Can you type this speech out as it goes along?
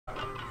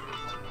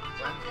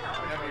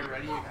you're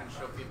ready, you can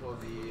show people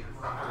the.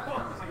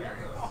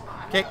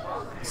 Okay,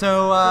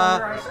 so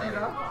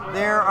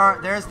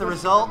there's the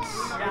results.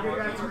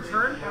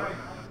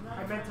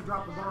 I meant to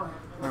drop the bomb.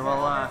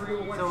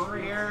 So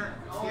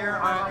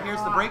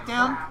here's the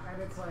breakdown.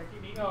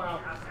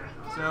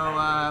 So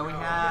we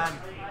had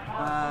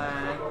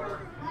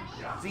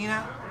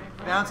Xena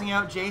bouncing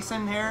out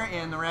Jason here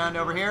in the round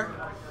over here.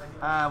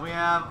 We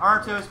have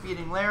Artos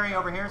beating Larry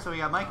over here, so we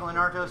got Michael and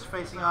Artos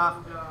facing off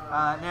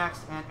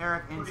next, and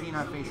Eric and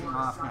Xena facing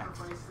off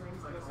next.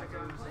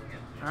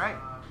 All right.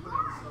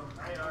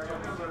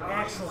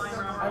 Excellent.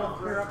 I will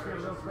clear up here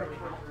real quick.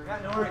 Yeah,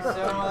 no worries.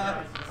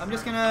 So I'm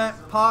just gonna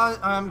pause.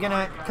 I'm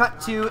gonna cut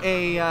to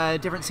a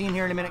different scene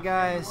here in a minute,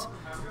 guys,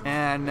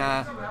 and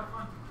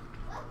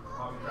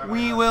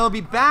we will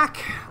be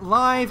back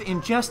live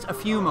in just a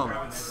few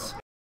moments.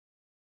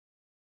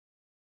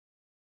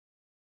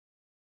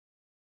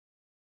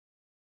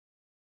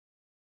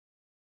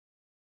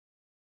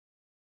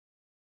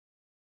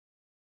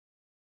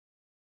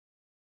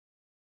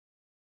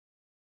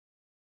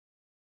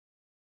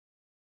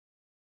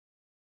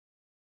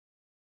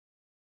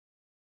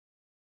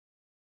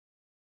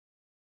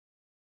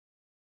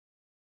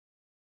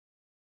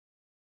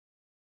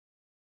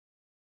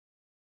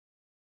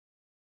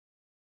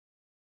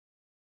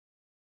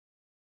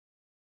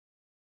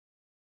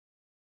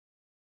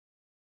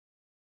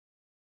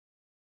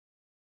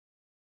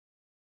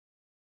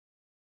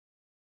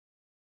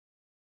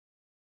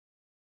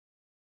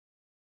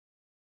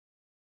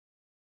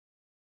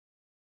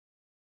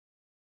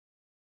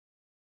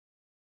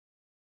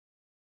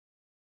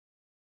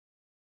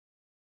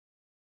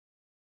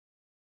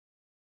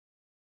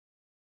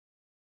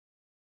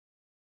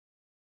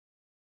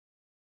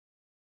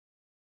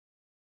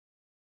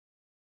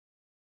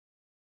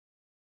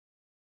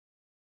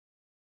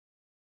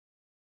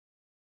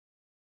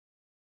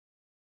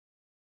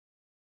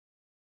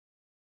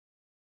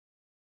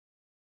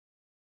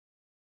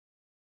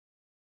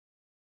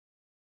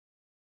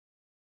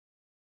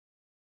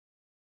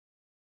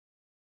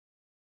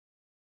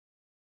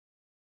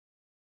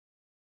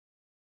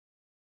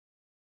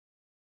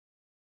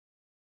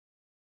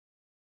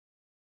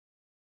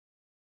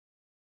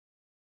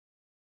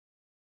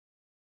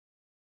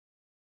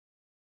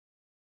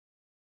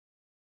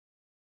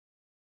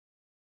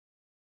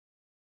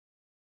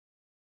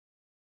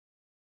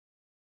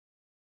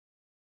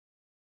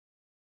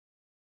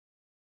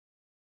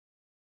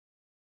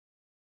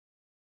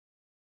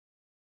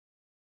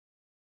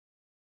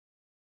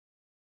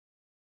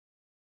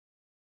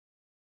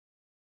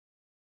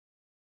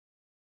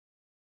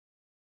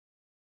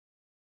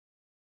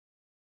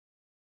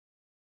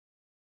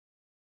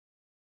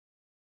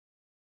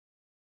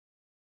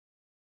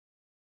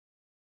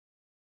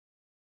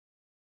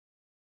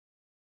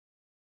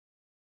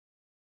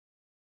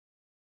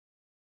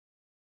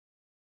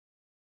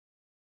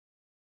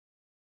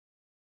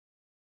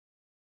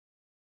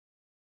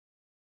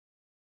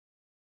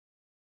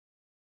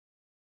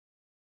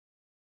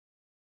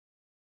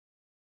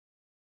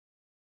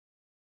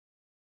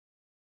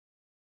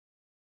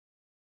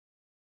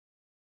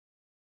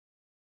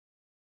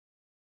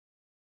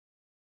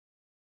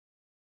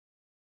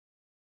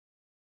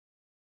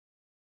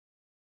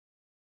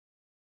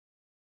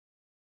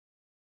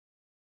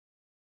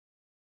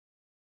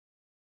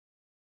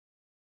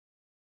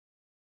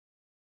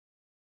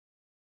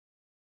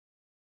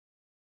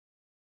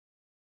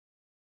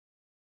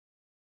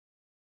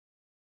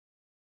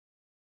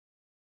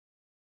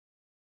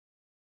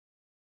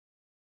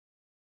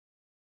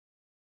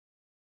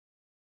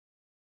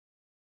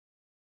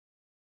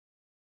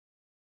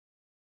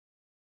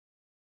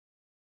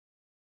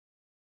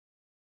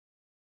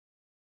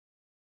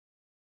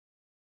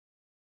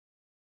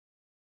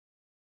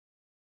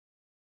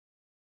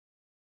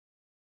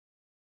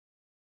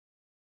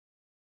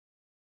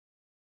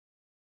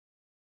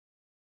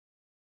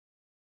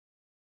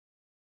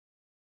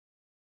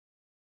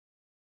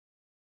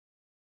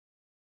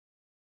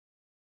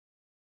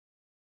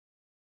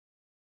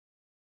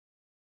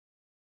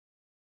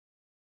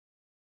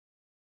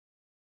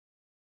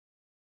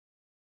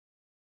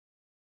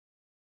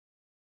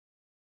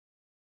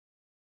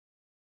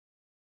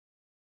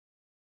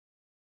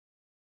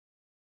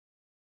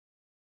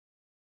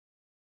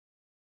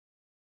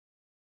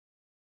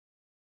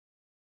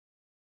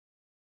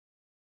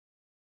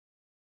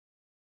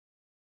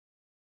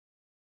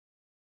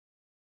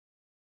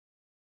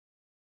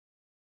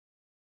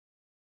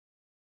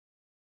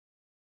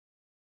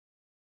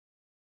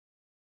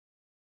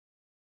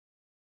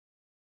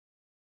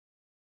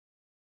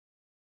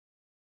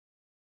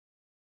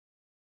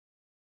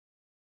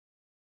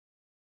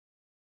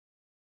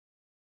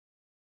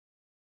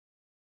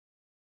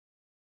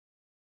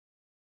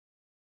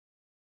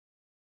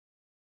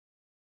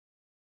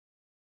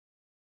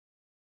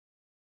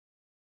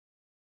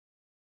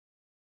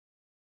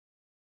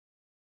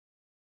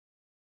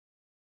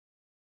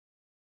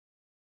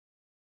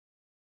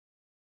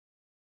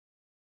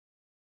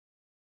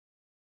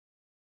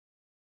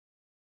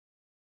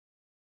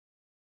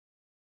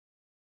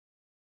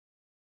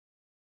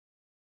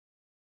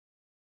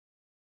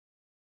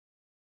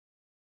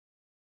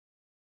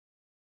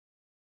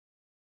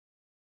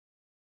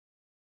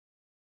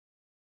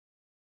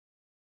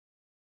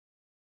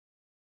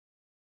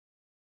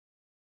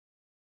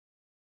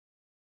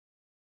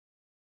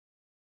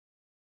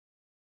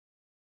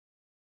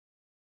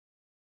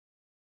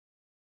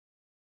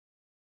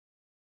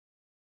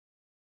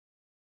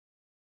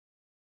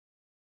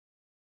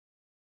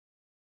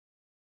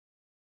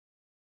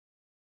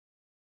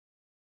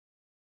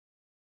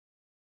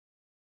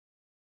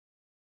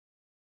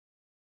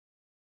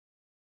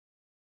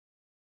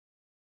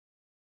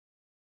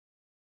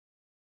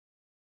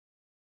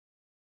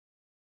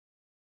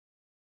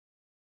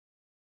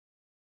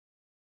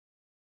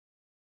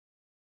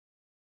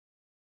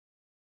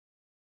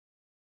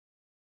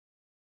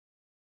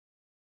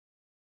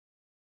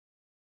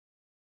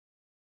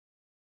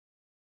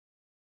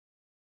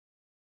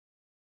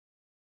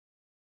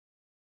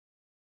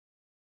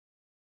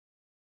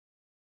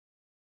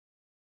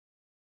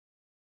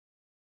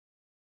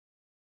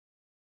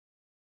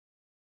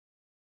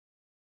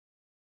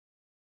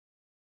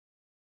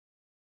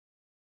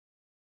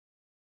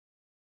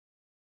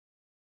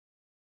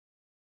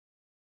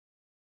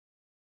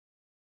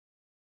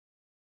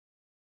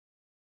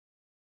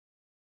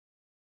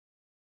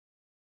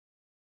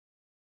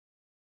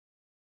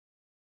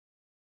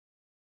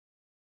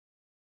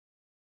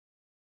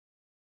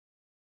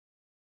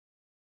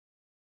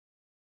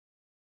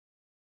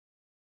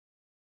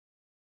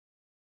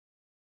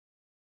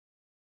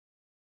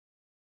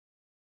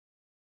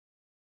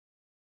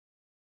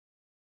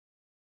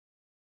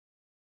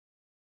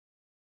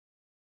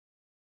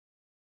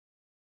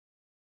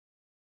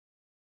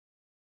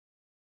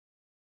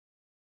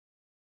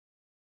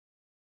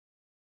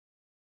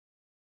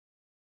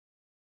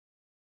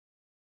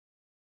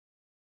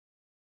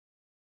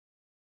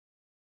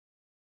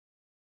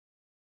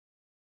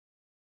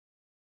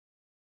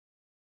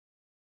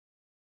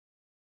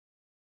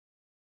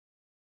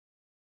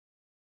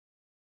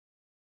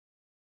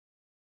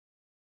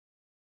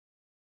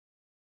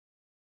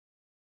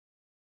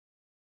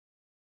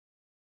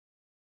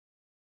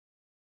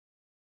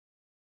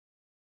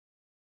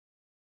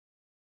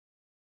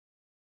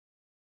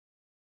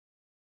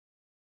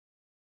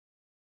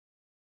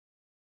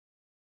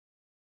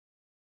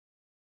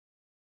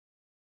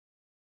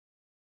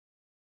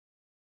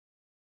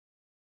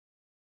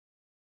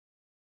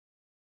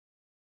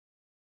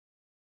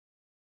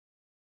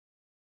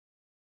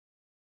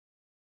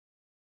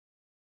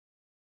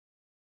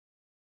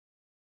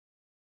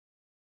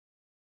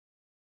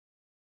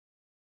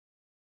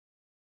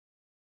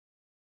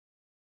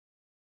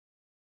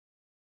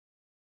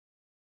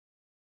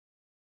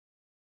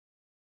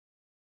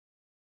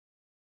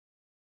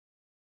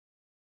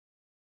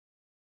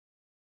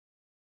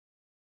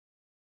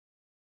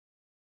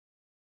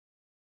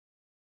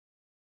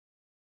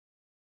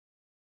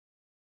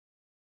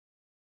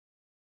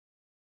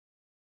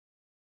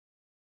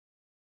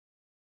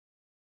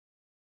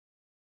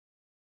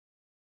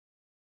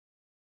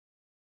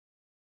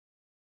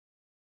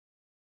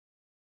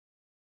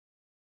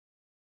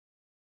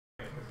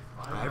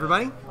 Hi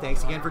everybody,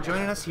 thanks again for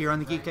joining us here on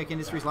the Geektech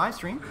Industries live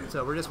stream.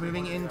 So we're just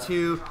moving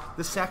into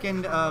the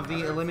second of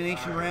the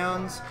elimination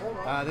rounds.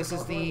 This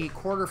is the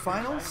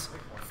quarterfinals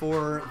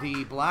for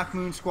the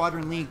Blackmoon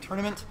Squadron League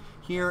Tournament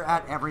here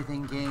at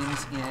Everything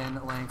Games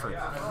in Langford.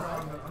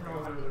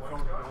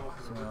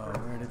 So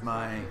where did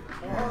my...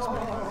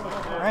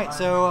 Alright,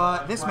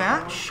 so this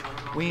match,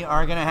 we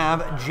are going to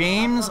have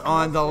James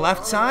on the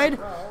left side,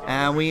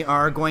 and we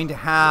are going to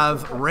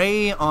have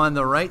Ray on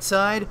the right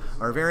side,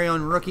 our very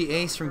own rookie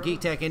ace from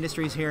Geektech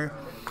Industries here.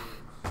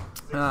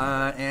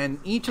 And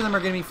each of them are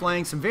going to be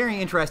flying some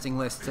very interesting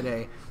lists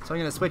today. So I'm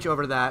going to switch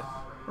over to that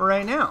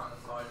right now.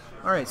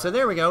 Alright, so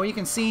there we go. You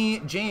can see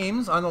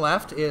James on the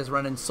left is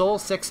running Sol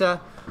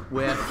Sixa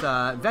with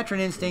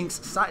Veteran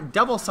Instincts,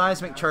 double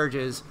seismic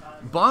charges,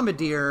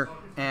 Bombardier,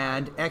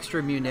 and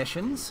extra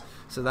munitions.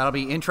 So that'll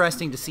be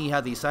interesting to see how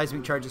these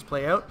seismic charges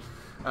play out.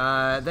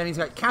 Then he's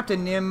got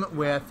Captain Nim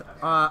with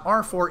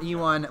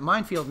R4E1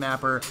 Minefield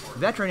Mapper,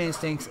 Veteran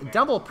Instincts,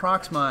 double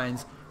Prox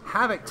Mines,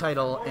 Havoc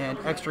Title, and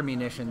extra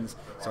munitions.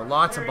 So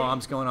lots of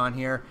bombs going on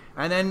here.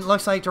 And then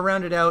looks like to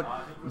round it out,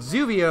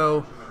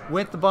 Zuvio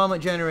with the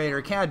Bomblet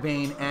Generator, Cad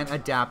Bane, and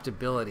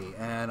Adaptability.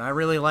 And I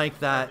really like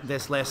that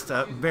this list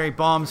very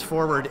bombs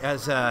forward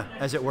as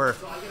it were.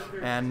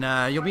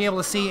 And you'll be able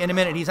to see in a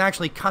minute, he's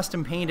actually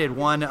custom painted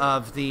one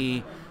of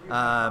the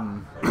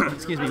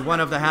excuse me, one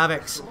of the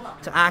Havocs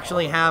to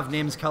actually have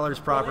Nim's colors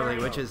properly,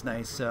 which is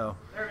nice. So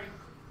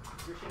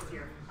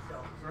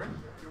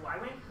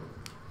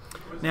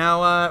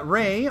now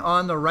Ray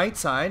on the right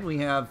side, we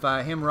have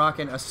him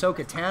rocking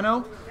Ahsoka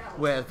Tano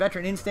with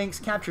Veteran Instincts,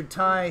 Captured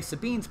tie,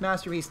 Sabine's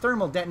Masterpiece,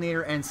 Thermal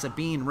Detonator, and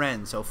Sabine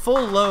Wren. So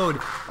full load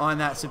on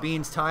that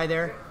Sabine's tie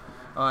there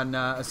on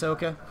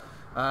Ahsoka.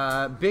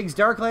 Biggs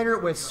Darklighter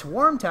with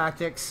Swarm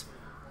Tactics,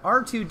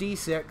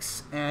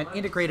 R2D6, and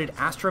Integrated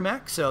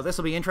Astromech. So this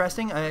will be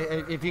interesting.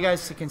 If you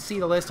guys can see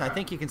the list, I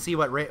think you can see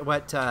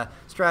what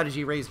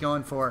strategy Ray's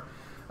going for.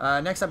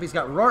 Next up, he's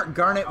got Rourke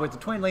Garnet with the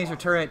Twin Laser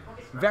Turret,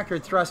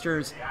 Vectored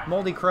Thrusters,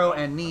 Moldy Crow,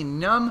 and Neen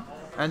Num.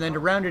 And then to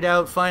round it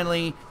out,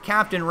 finally,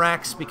 Captain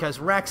Rex, because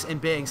Rex and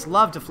Biggs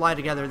love to fly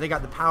together. They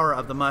got the power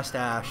of the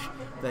mustache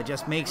that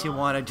just makes you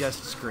want to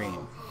just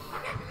scream.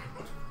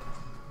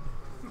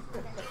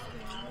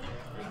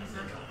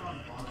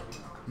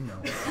 No.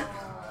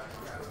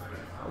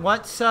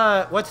 What's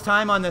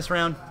time on this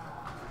round?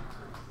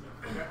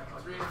 3.5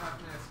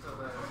 minutes till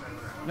the...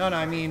 No,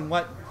 I mean,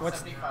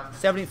 what's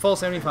 75. Full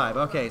 75.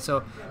 Okay,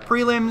 so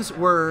prelims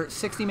were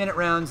 60-minute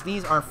rounds.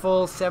 These are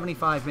full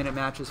 75-minute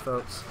matches,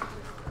 folks.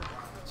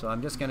 So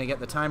I'm just going to get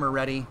the timer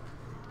ready.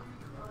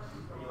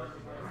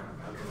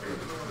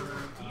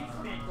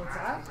 What's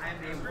that?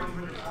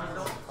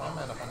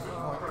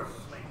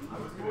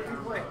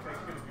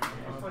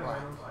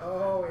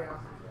 Oh, yeah.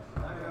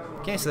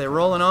 Okay, so they're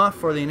rolling off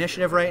for the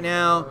initiative right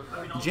now.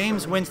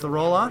 James wins the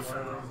roll-off.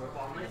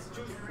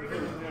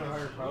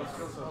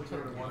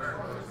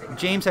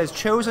 James has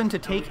chosen to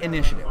take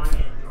initiative.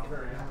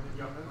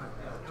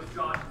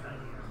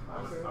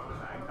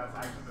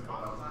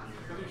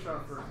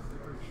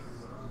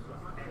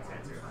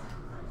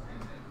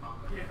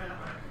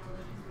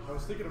 I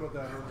was thinking about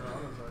that earlier on.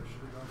 I was like,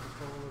 should we not just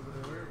go over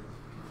there?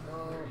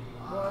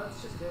 Well, that's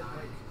just it.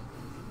 Like,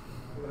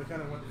 But I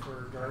kind of went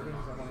for garbage.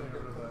 I'm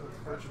thinking over that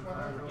fortune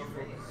pie or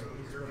whatever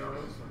it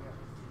was.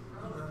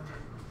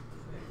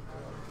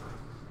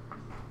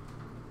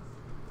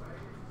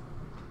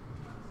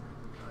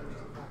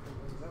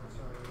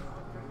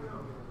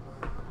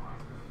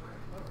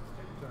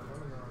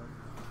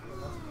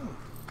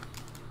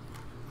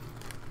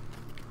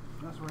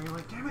 That's where you're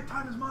like, damn it,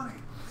 time is money.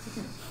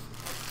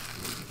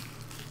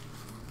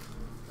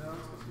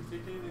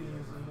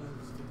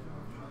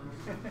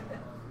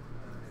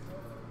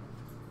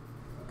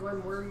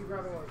 Glenn, where are you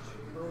grabbing lunch?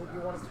 You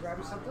want us to grab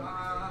you something? No,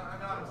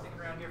 I'm sticking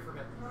around here for a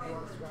bit. You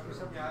want us to grab you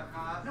something?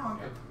 Yeah, no, I'm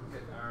good.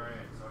 Good.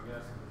 Alright, so I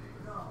guess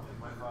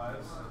my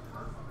fives.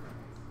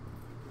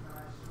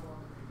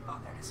 Oh,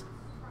 there it is.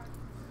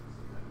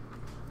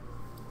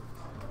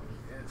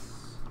 Yes.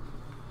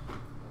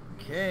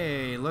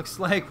 Okay, looks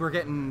like we're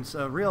getting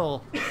a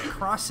real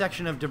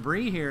cross-section of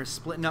debris here,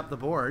 splitting up the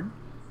board.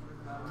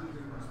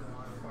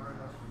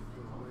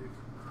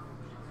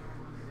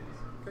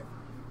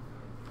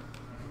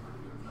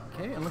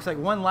 Okay, it looks like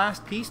one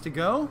last piece to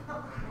go.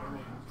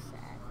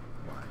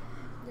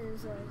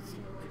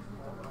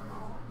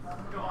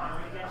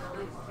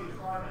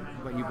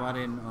 What you bought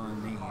in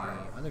on the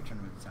other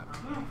tournament that's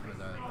happening? For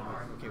the,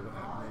 okay,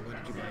 what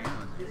did you buy in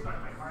on?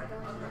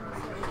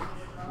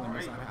 When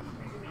does that happen?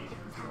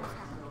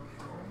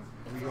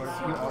 You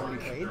already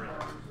played?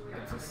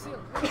 It's a seal.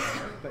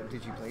 But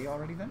did you play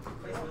already then?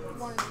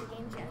 One of the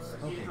games, yes.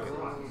 Okay, good.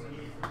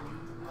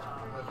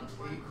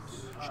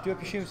 Should do up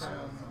your shoes.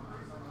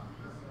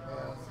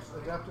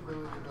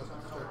 Adaptability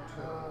doesn't start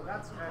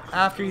till...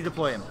 After you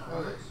deploy him.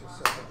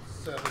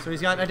 So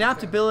he's got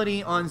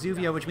adaptability on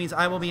Zuvio, which means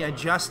I will be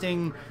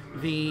adjusting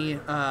the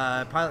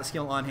pilot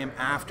skill on him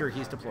after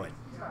he's deployed.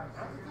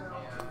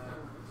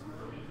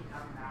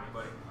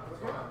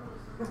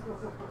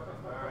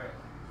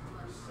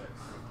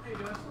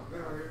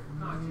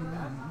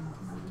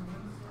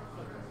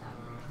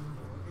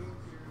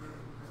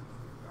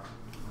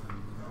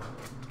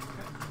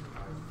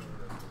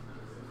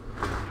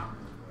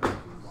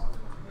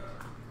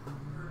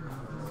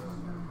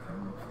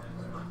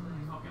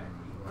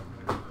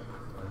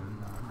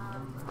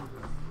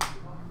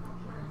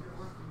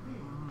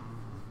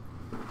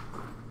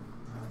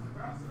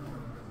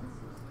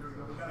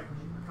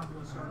 couple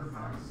of starter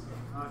packs.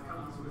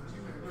 Comes with 2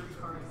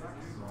 30-card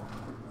decks.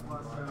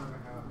 Plus, oh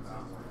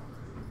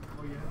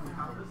yeah, we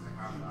have this?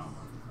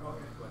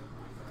 Okay.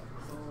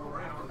 So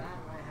right on that,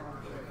 I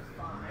have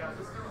 5. Yeah,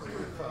 this comes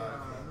with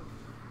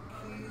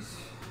keys.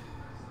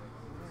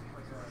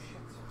 Like a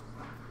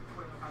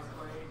quick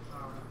cosplay,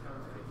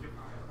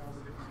 all the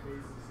different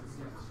phases it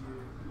seems to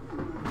you. And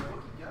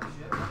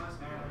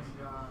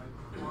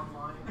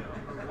online.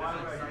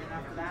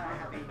 After that, I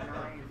have 8, 9.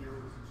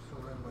 So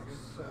then like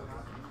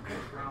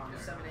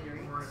 7 and 8.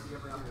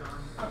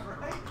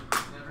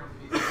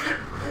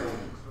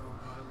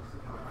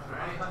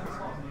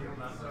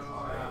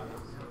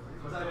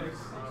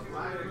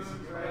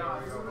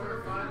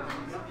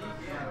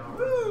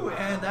 Woo!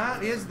 And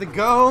that is the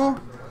go.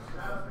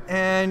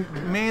 And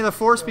may the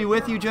force be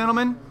with you,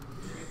 gentlemen.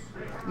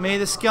 May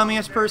the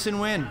scummiest person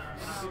win.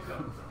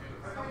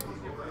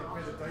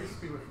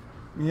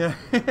 Yeah.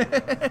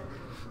 Thank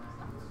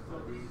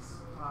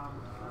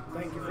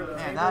you for the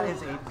Man, that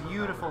is a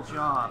beautiful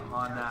job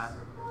on that.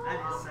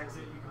 That is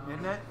sexy.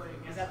 Isn't it?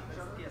 Is that the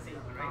PSA,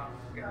 right?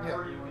 Yeah.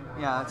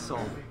 Yeah, that's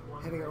sold.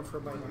 Heading out for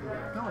a bite.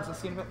 No, it's a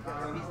skin bit.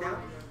 He's down.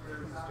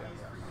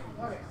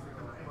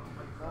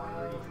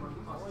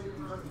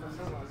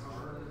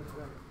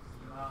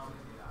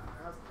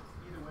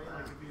 Either way,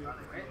 like if you have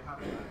to play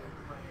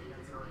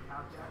against it already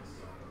have decks.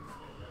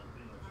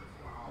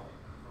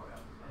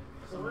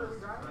 So where are we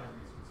driving?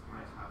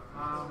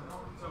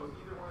 So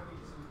either one of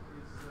these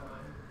is a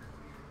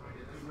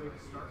good way to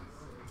start.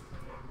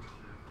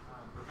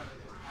 We're kind of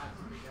add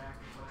to the deck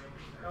and play.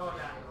 Oh,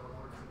 that.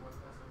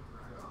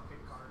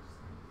 Pick cards.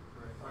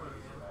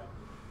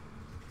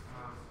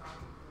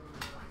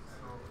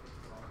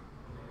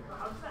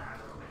 How's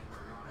that?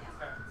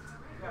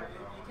 Yeah,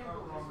 you can't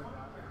go wrong with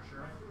that for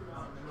sure.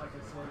 And like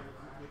I said,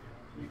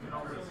 you can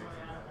always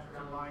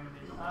combine them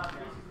into one.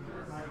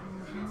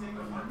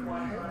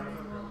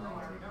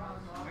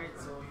 Alright,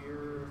 so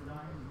you're...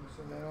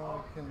 So now I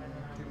can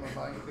do my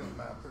minefield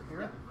mapper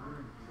here.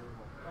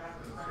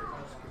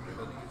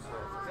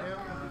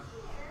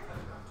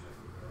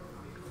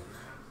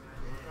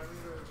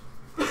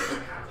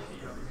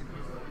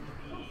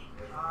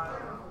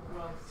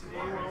 Well,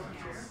 today we're open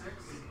till 6.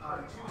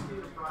 Tuesday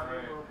to Friday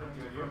we're open from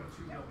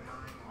 2 till 9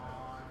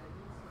 on...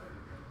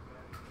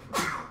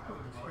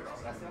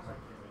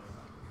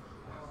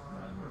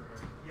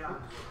 Yeah.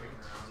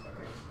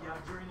 Yeah,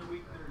 during the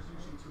week there's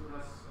usually 2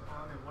 of us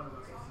on and 1 of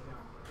us is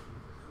down.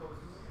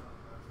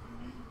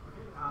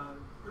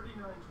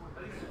 39.20.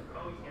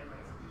 Oh, you can.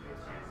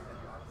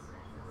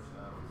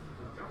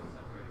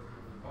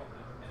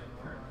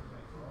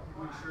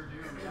 We sure do,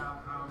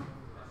 yeah.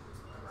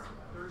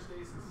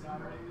 Thursdays and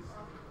Saturdays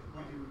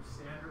we do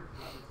standard,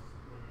 which is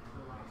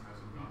the last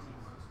 18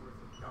 months worth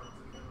of cards that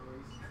have been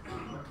released.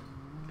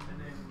 And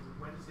then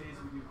Wednesdays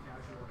we do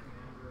casual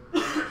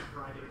commander,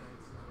 Friday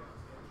nights is casual.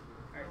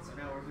 Alright, so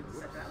now we're good to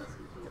set that. Let's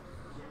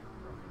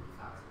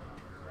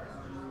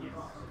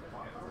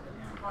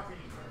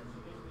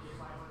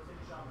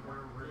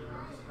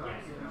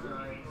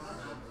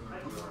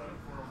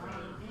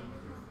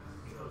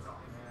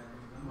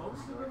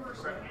Most of them are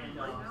set right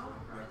now,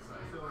 so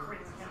you would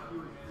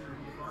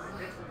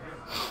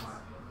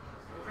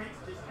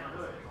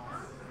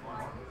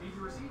need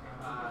to receive.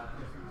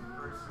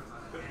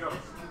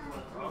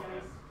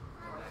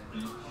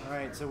 All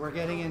right, so we're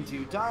getting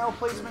into dial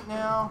placement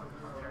now.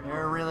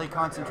 They're really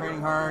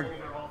concentrating hard.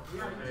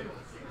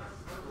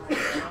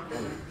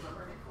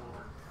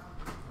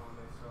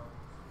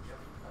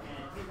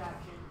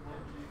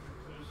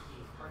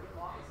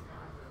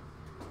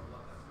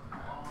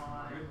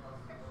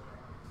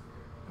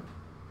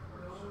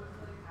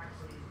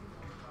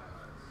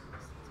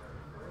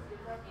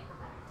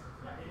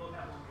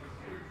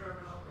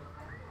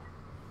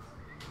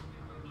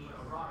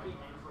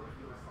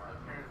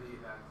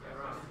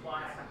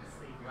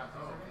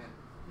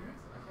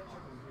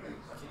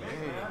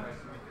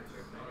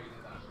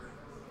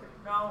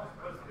 No,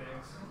 that's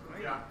Banks.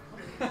 Yeah.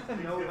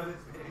 No, but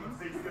it's You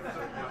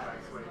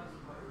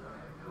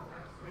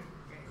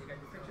got your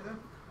picture there?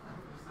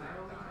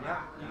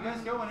 Yeah, you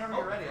guys go whenever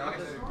you're ready. I'm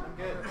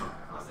good.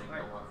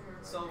 Alright,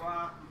 so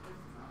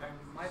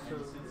my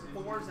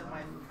 4s and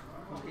my...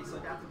 Okay, so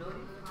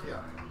adaptability?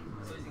 Yeah.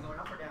 So is he going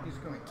up or down? He's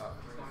going up.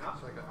 Going up?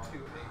 So I got 2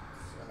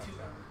 8s and a 10.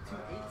 2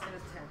 8s and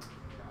a 10.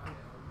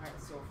 Alright,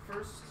 so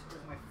first is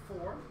my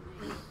 4.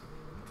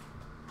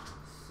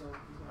 So he's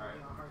going to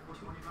be on hard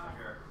 425.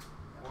 Here.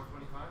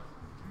 425?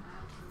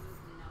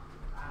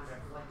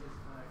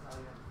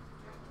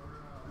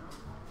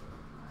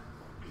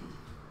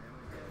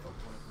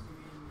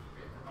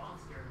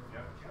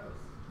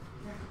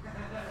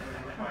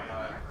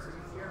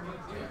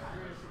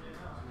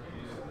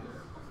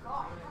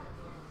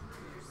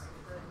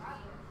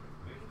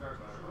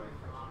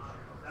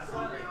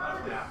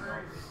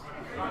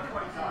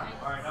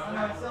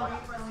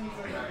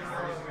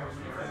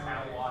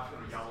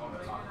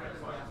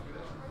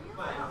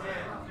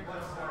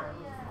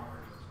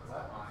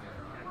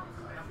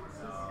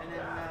 And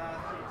then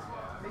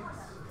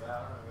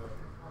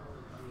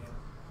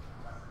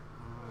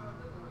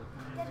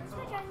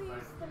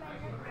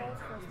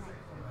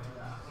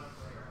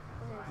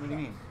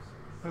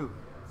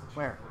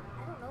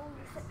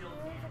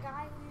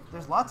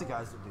lots of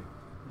guys that do.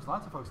 There's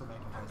lots of folks that make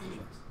enticing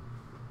checks.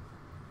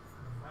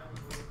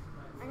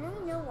 I know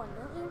you know one,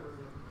 don't you?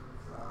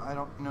 I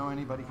don't know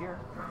anybody here.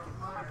 In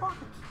my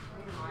pocket.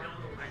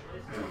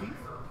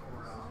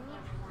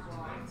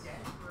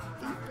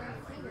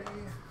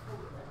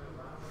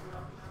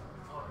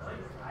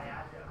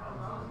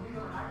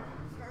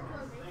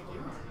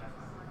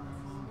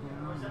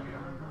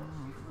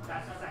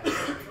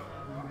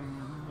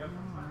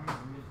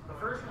 The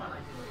first one I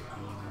did.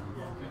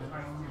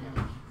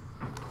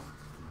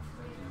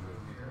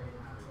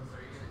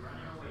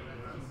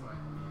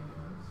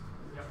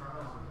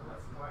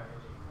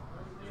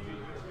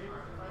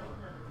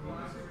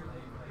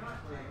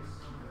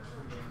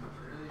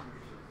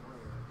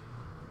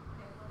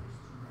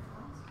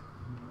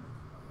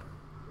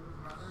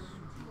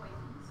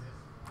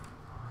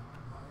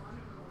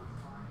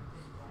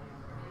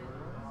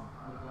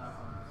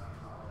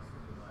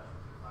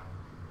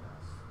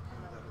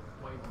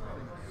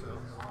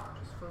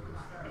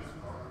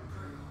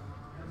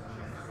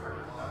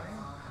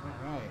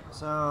 Alright,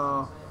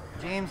 so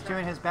James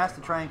doing his best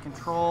to try and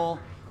control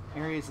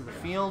areas of the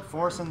field,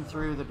 forcing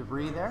through the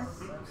debris there.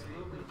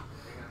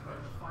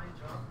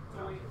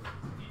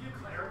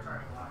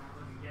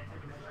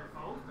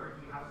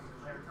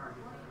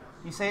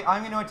 You say,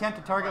 I'm going to attempt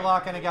to target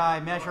lock on a guy,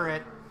 measure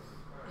it.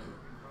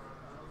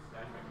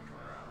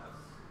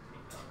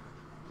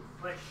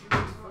 Like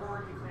shooting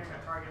forward, you clear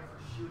a target for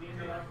shooting.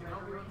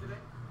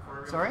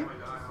 Sorry?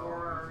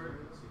 Or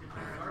you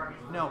clear a target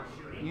for No.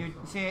 shooting. You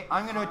say,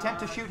 I'm going to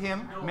attempt to shoot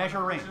him,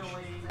 measure range.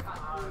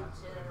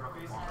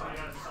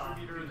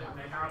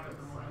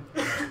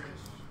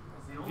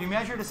 If you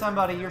measure to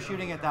somebody, you're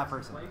shooting at that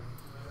person.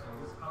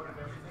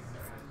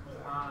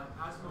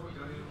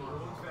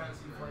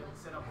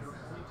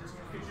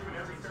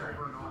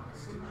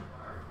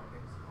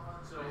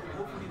 So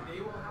hopefully they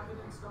will have it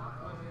in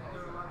stock when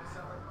they're allowed to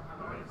sell it.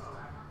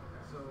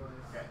 So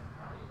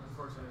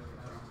unfortunately,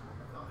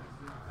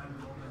 at the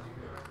moment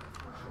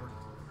we're short.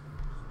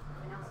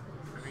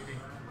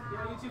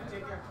 Yeah, you too.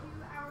 Take care.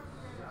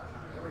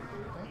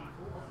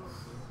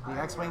 The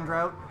X-Wing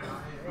drought.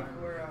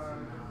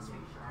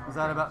 Was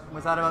that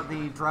about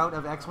the drought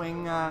of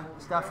X-Wing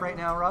stuff right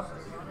now, Rob?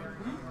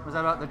 Was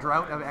that about the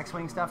drought of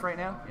X-Wing stuff right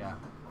now? Yeah.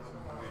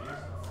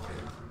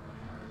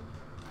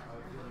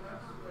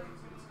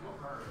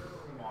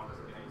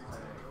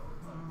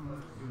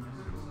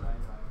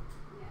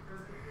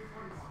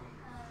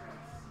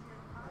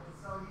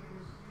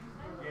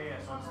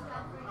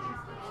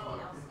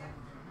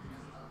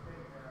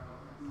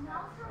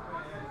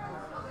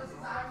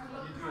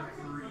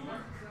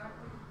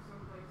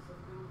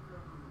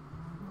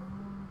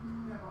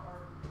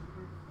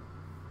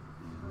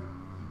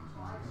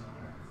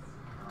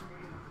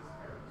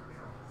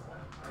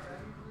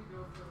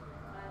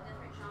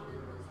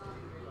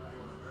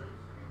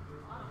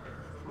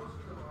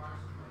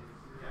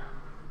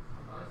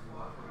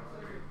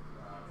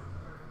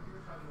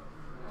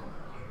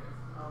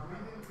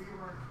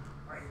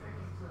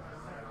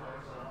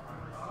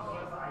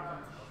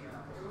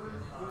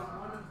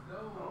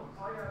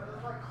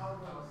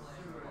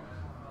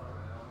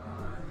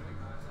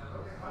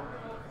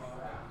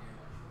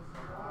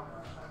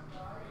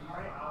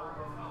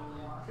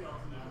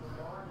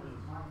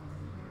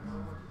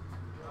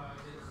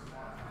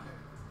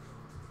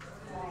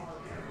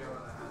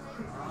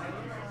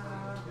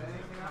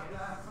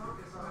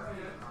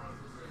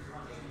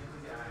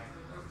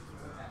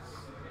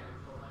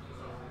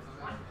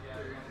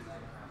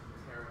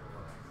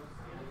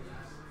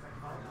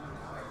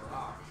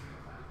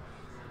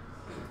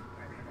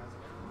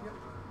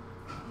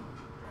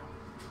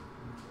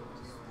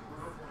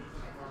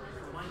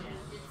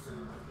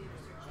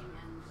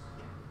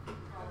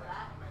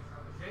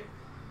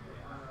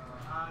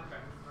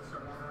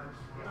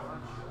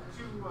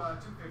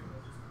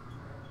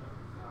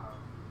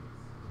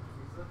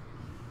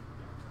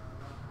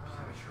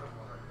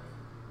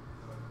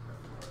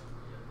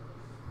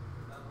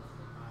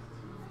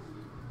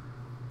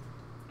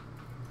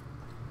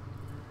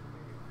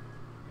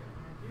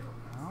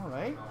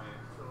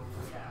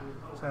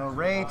 So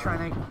Ray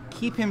trying to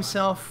keep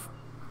himself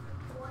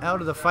out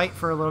of the fight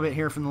for a little bit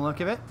here from the look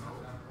of it.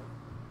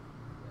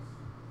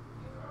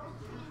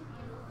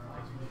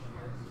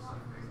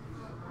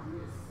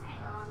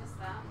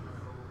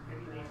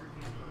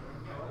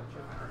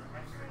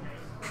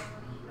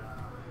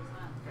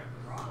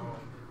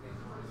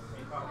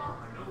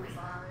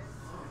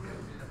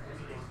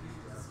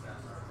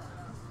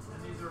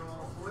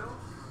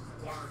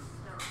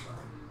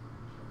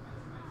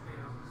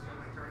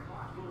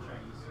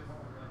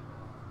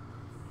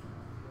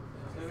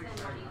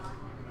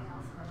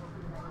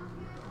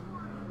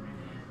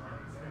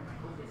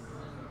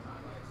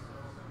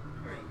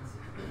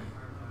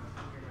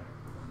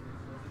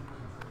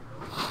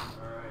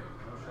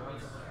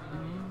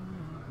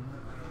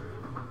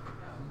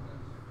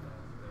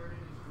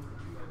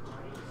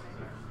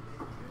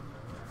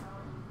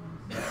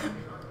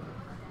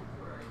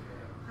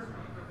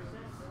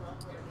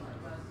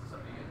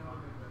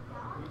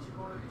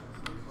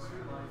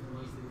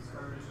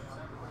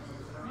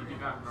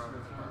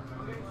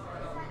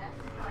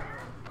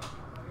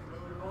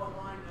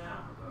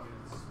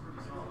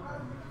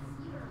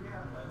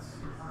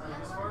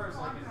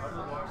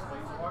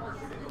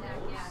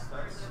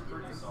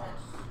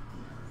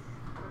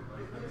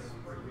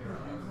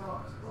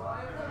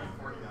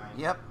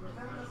 Yep.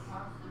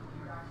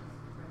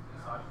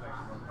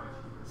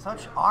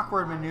 Such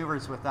awkward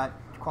maneuvers with that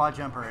quad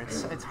jumper.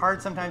 It's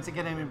hard sometimes to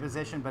get him in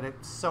position, but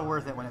it's so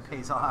worth it when it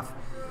pays off.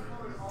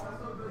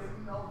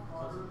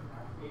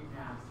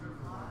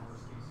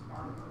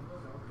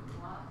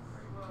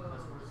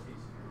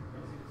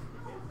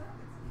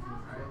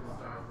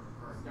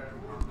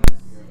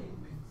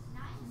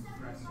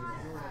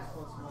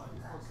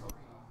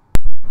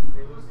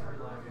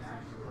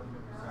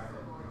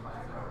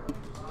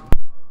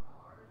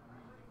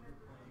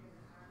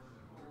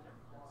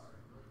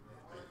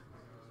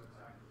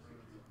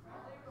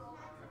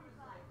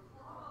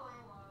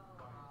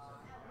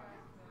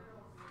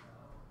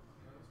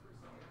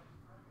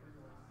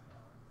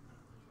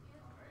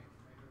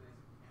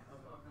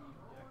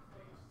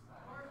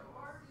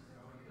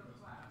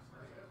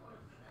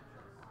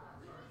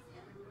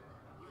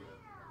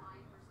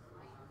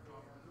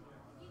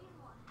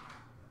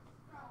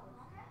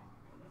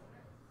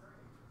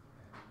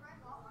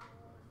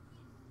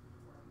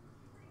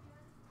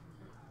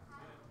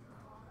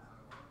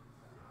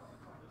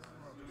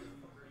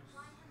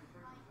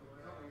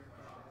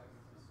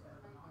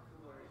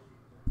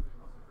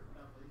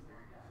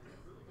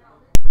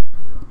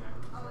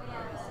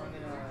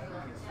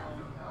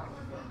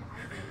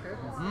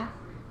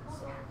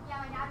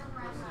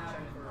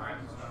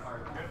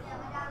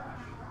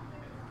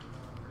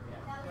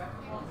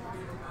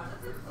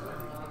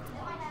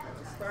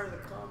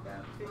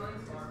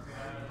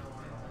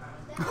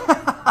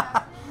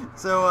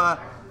 So,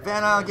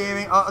 Van Isle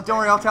Gaming, don't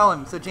worry, I'll tell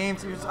him. So,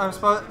 James, I'm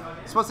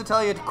supposed to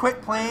tell you to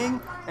quit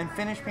playing and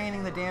finish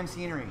painting the damn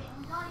scenery.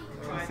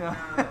 So.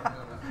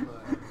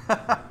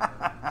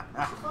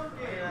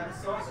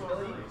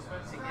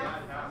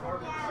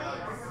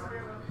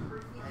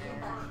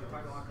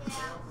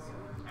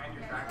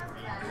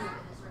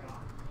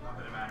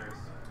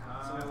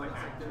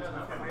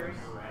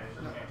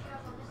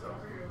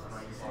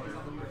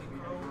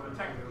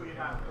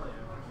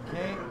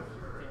 Okay,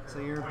 so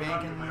you're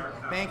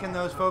banking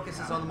those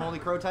focuses on the Moldy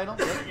Crow title?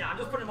 Yep. Yeah, I'm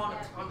just putting them on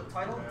the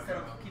title instead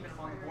of keeping them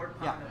on the board.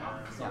 Yeah.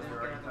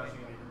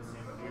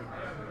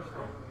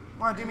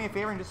 Want to do me a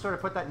favor and just sort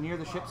of put that near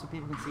the ship so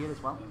people can see it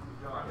as well?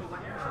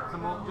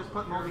 So just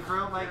put Moldy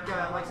Crow, like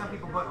some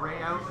people put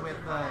Ray out with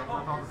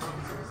all the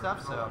focuses and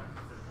stuff. So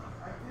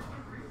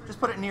just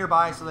put it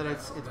nearby so that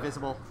it's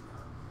visible.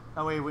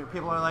 That way,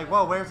 people are like,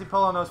 "Whoa, where's he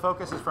pulling those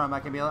focuses from?" I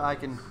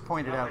can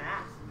point it out.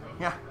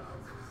 Yeah,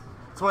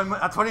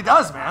 that's what he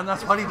does, man.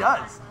 That's what he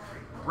does.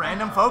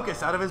 Random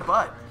focus out of his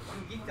butt.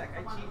 Geektech,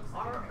 I cheat.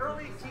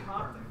 Early cheat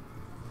often.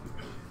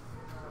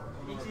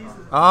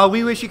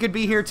 We wish you could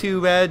be here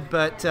too, Ed,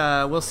 but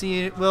we'll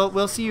see you.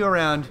 We'll see you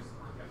around.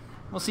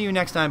 We'll see you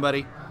next time,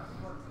 buddy.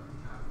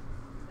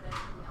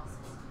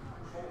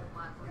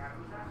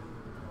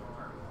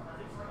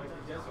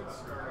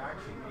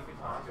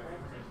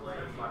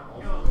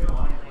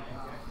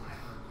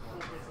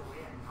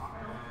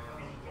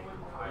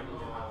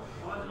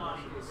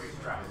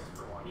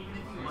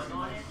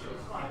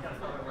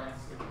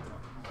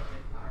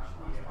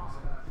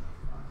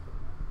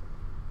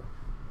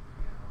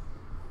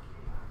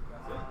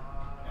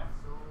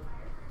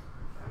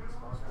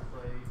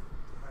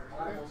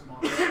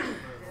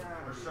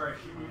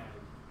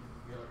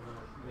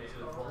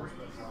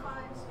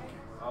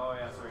 Oh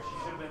yeah, sorry. She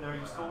should have been there.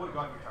 You still would have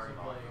gotten your target.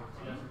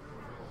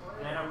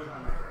 Then I would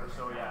have moved her.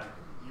 So yeah,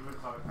 you would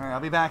have. All right, I'll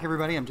be back,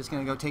 everybody. I'm just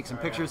gonna go take some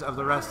pictures of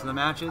the rest of the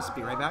matches.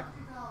 Be right back.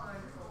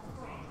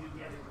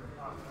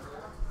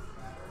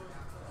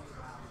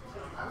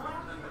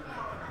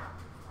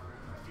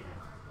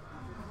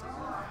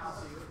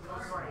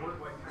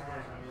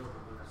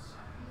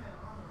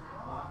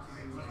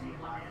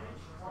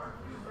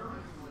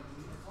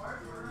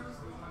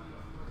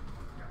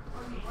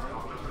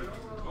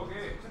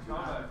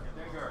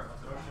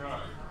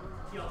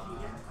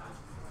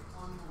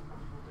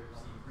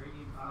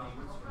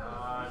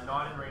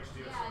 Not in range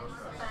 2, so no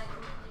stress.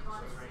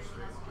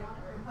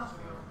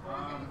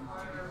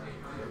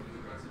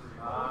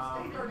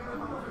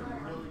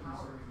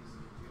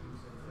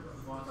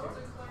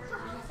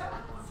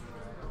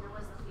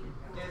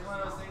 Yeah, it's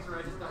one of those things where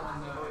I just don't want to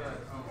know.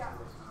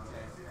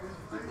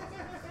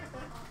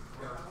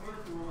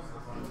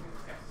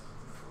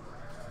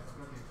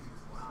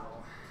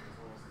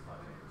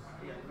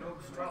 No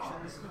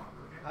obstructions.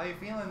 How you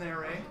feeling there,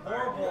 Ray?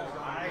 Horrible.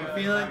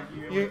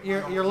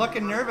 You're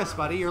looking nervous,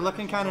 buddy. You're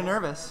looking kind of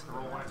nervous.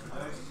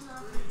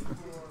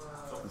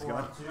 Let's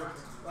go.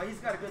 Well, he's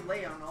got a good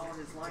lay on all of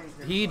his lines.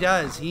 He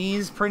does.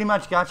 He's pretty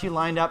much got you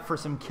lined up for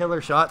some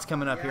killer shots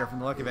coming up here from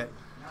the look of it.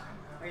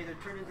 I either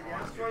turn into the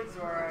asteroids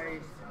or I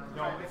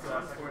make a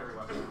run for it.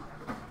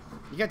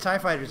 You got TIE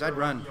fighters, I'd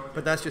run,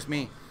 but that's just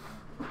me.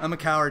 I'm a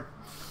coward.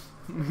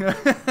 You only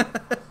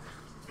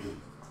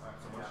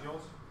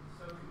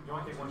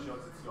take one shield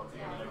to skill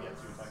team, and then you get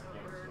 2 attacks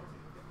again with skill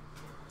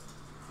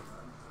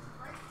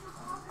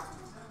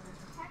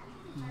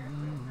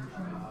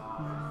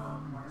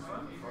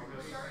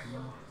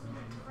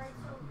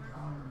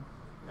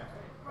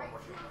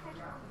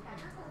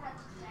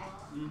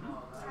team.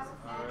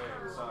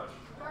 Alright, Sash.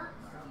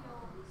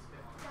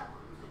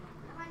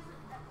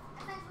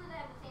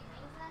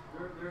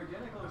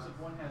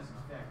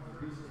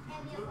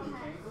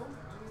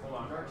 Hold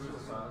on.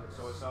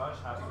 So Asajj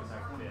has to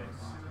connect fix.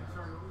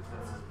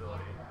 That's his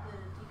ability.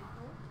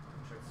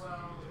 Check to see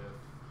if.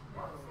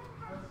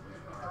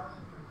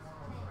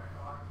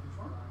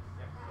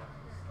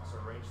 So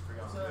range 3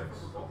 on fix.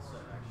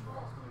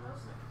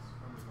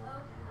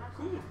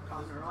 Cool.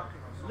 Caught in a rock.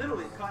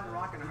 Literally caught in a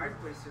rock in a hard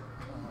place here.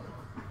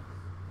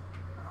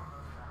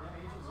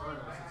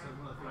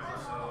 Alright,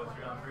 so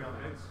 3 on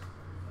fix.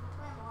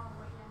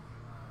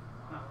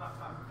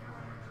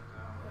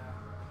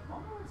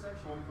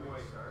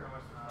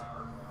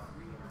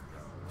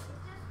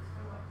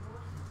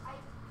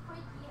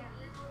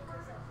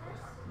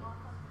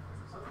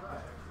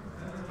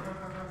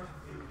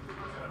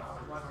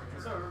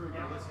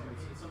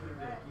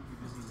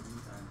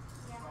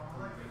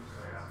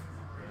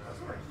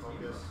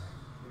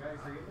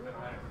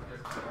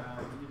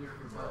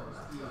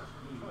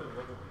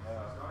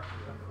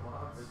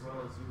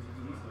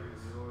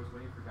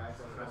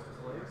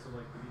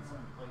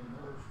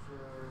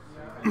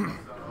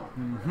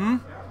 Mm-hmm.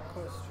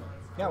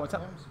 Yeah, what's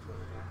up?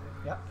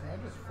 Yeah. Can I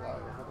just fly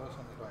over those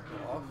and they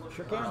don't go off?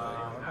 Sure can.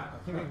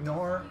 You can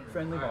ignore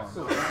friendly bombs.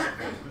 Cool.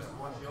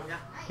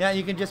 Yeah,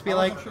 you can just be I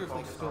like, wasn't sure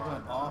if they still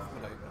went off,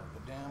 but I know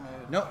the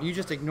damage. no, you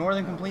just ignore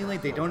them completely.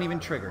 They don't even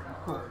trigger.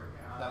 Cool.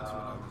 That's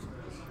what I was.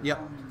 Yep.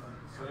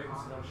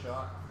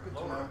 Good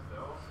to know.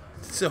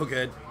 So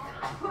good.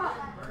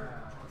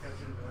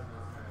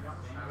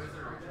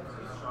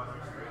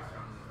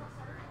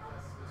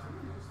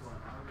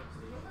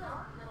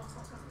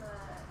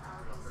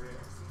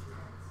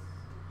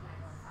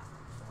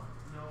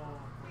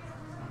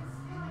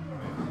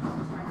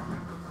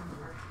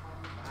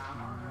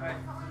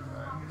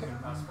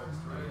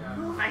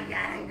 Oh my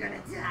god, I'm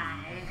gonna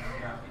die.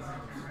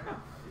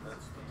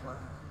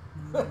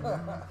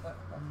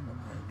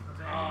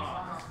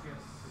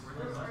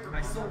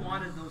 I so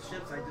wanted those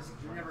ships, I just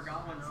never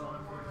got one, so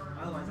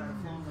otherwise I'd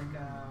have flown like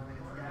a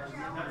dash. I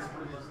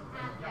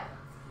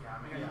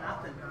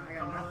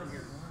got nothing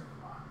here.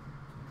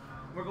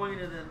 We're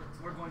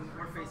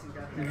facing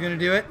death. You're gonna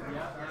do it?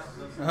 Yeah.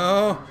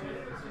 Oh.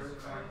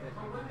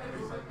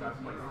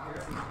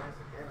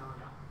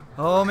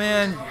 Oh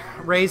man,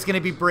 Ray's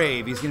gonna be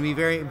brave. He's gonna be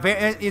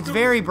it's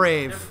very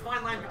brave. There's a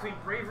fine line between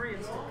bravery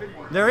and stupidity.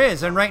 There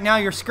is, and right now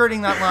you're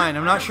skirting that line.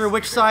 I'm not sure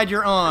which side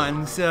you're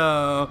on,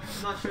 so.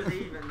 I'm not sure they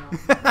even know.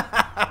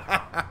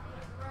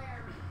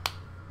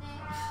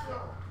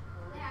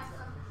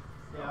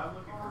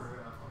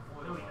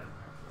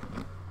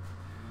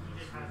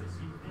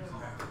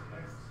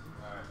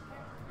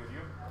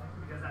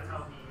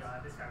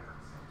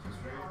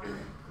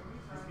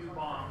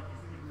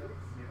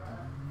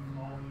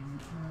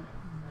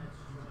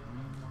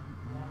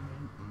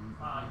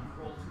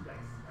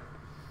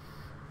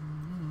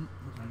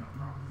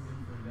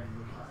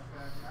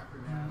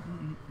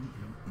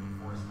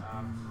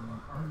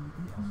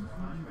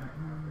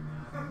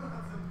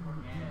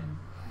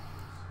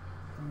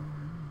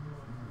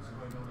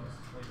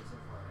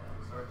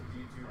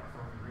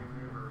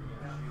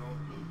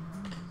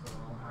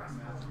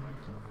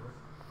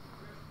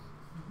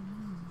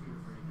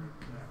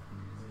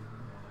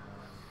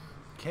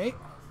 Okay.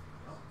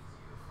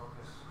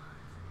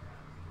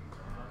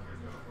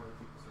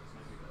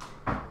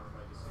 I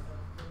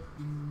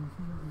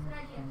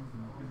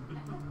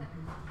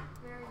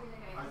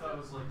thought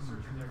it was like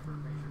searching there for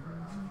picture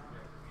graphs.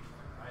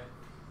 I had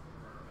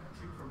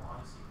two from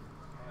Odyssey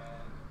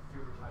and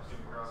two were just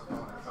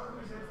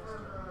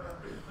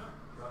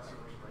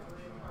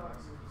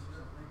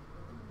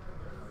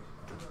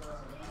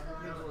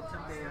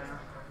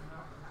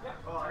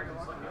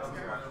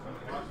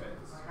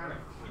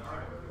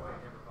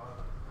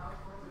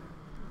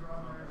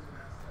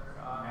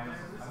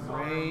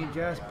Ray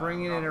just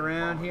bringing it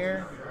around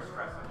here.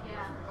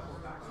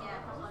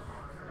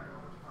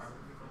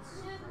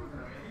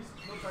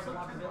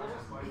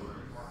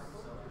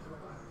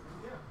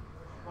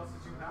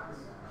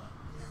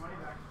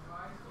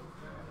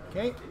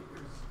 Okay.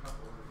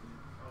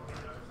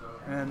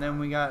 And then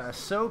we got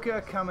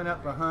Ahsoka coming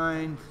up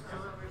behind.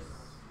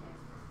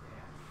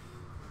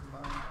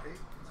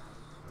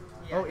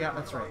 Oh, yeah,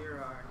 that's right.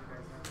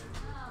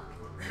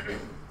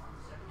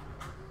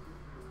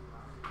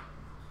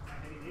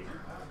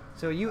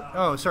 So you,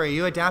 oh, sorry,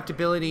 you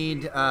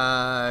adaptability'd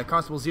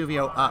Constable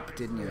Zuvio up,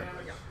 didn't you?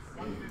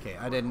 Okay,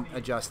 I didn't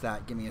adjust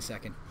that. Give me a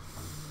second.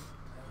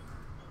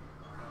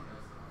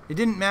 It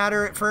didn't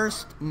matter at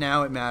first.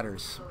 Now it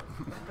matters.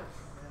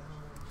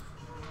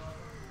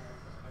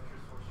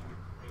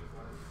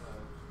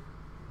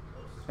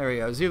 There we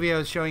go.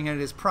 Zuvio is showing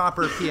it as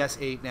proper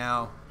PS8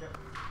 now.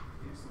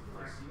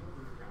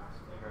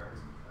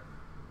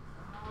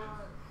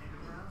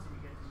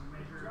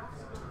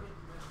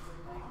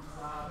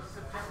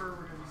 September, we're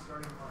going to be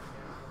starting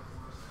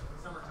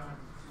summertime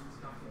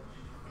stuff.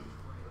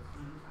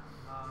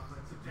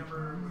 But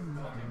September,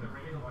 we'll take the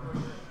rain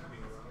push.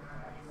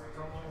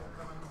 Promo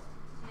coming.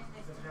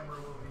 September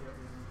will be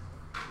everything.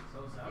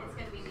 It's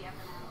going to be the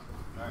F&L.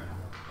 Alright.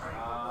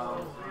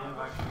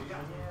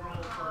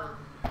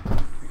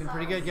 We Looking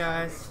pretty good,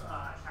 guys.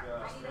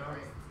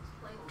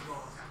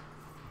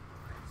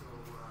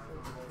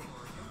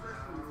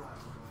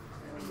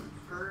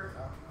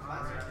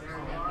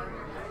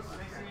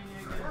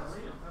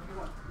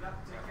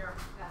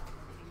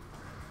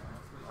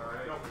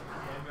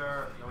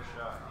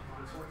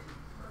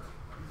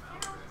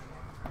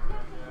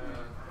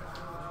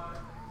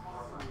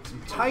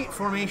 Some tight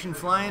formation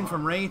flying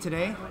from Ray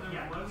today.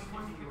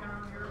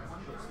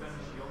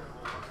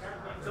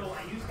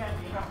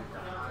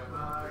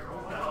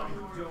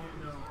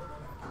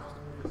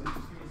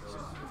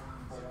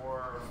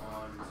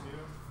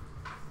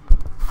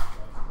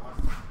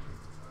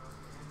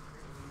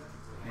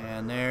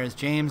 And there's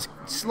James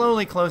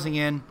slowly closing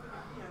in,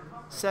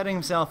 setting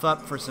himself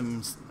up for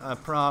some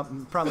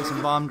probably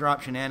some bomb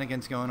drop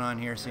shenanigans going on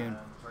here soon.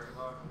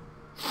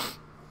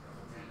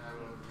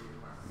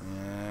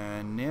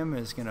 And Nim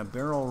is going to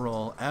barrel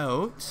roll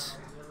out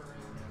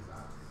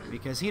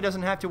because he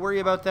doesn't have to worry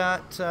about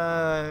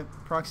that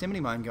proximity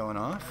mine going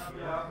off.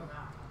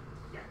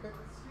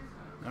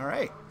 All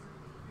right.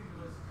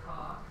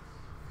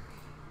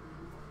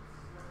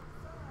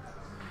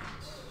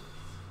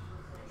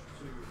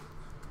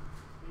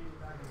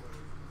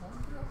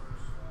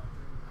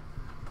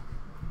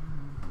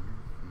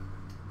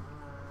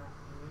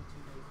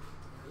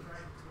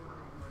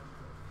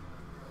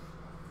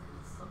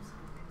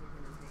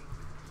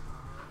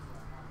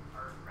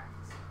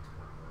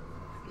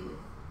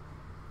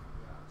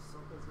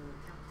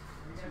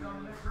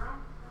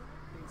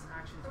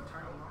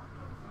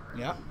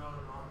 Yeah.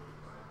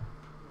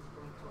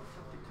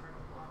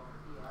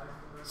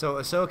 So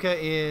Ahsoka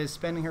is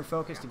spending her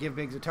focus to give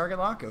Biggs a target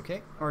lock,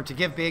 okay? Or to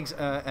give Biggs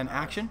an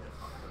action.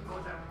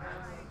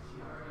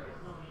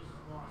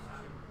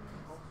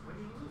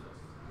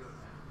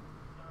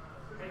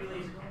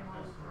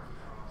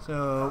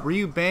 So were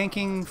you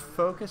banking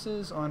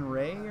focuses on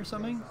Ray or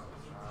something?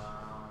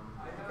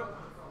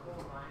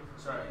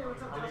 Sorry.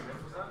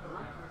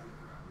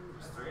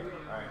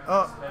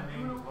 Oh.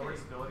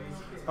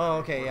 Oh,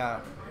 okay, yeah.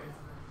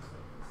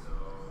 So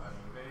I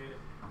invade.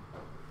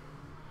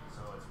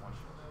 So it's one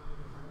shot.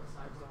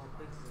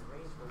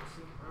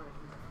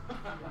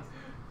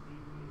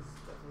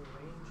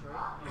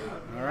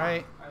 All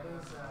right.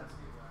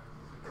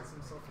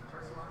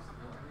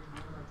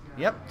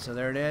 Yep, so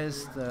there it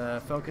is.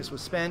 The focus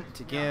was spent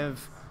to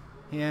give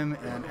him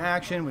an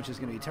action, which is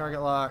going to be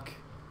target lock.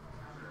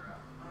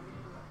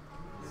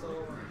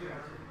 So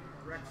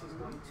Rex is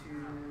going to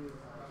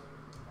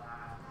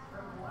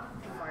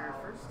fire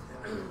first.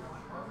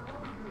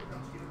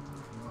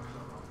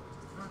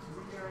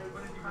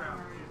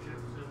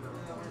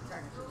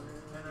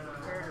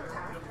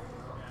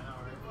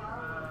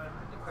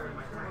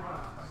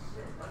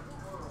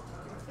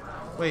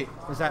 Wait,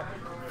 is that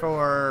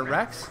for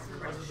Rex?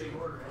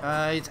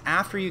 It's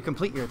after you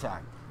complete your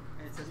attack.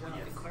 And it says when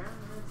you declare.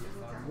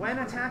 When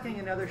attacking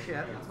another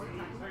ship,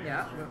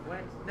 yeah.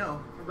 When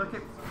no, look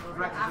at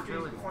Rex's After you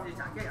ability. perform the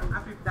attack. Yeah,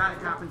 After that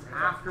happens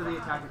after the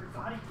attack.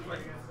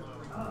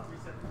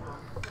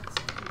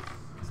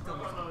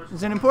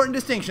 There's an important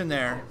distinction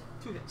there.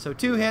 2 hits. So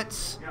 2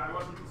 hits. Yeah, I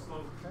wasn't too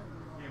slow.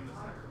 Game this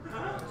time.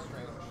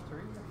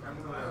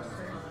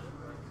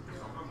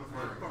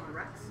 For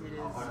Rex, it is.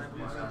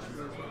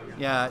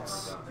 Yeah,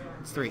 it's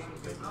 3.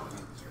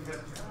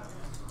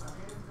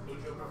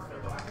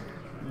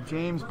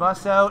 James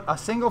busts out a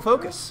single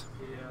focus.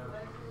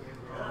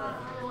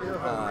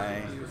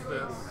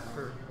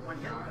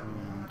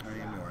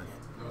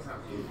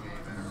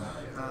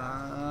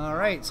 All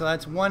right, so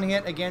that's 1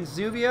 hit against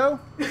Zuvio.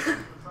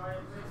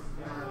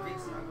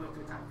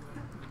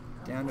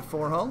 Down to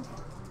 4 hull.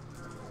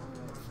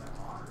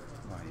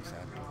 Why is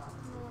that?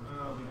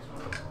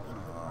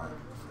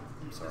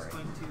 I'm sorry.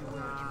 Going to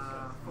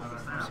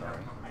focus now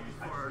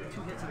for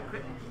 2 hits and a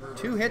crit.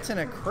 2 hits and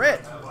a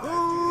crit.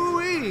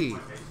 Ooh-wee!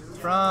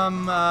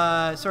 From,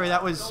 sorry,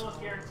 that was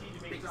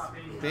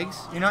Biggs.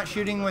 You're not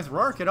shooting with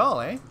Rourke at all,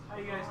 eh?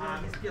 He's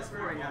PS4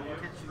 right now. You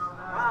can't shoot.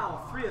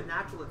 Wow, 3 of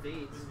natural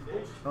evades.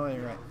 Oh,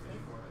 you're right.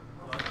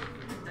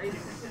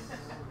 Dice.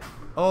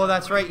 Oh,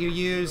 that's right. You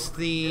used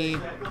the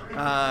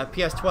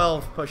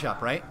PS12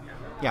 push-up, right?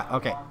 Yeah,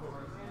 okay. Now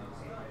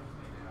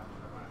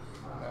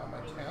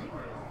my 10.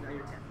 Now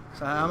you're 10.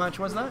 So how much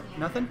was that?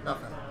 Nothing?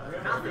 Nothing.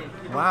 Nothing.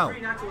 You Wow.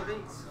 3 natural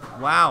evades.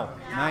 Wow,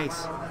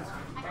 nice.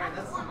 Alright,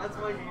 that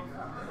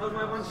was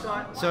my 1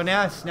 shot. So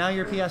now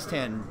you're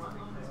PS10.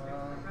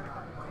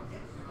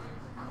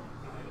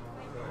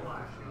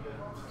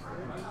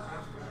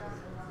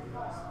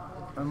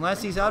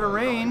 Unless he's out of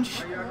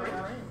range. Are you out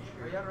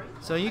right?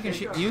 So you can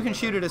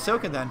shoot at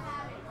Ahsoka then.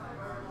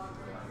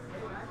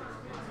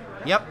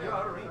 Yep. You're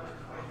out of range.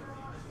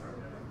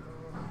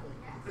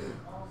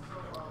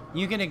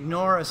 You can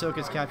ignore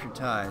Ahsoka's captured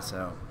tie,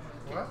 so.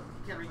 What?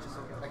 You can't reach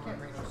Ahsoka. I can't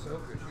reach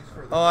Ahsoka. She's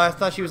further. Oh, I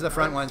thought she was the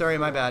front one. Sorry,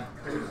 my bad.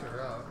 Pace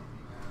her out.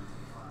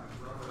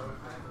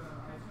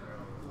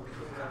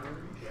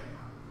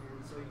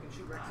 And so you can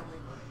shoot Rex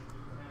something.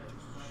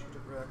 Shoot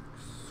at Rex.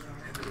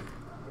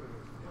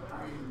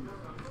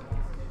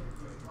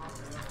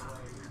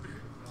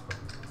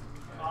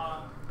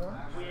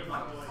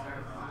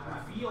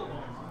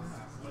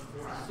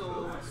 So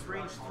it's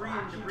range 3 in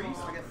debris,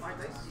 so I get 5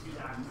 dice.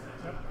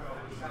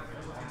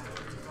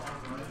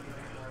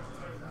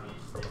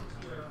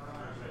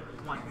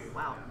 One.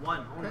 Wow,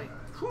 one only.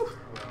 Whew.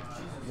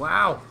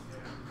 Wow.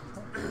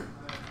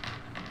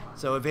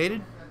 So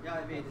evaded? Yeah, I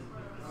evaded.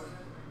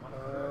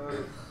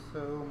 So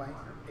my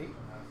 8.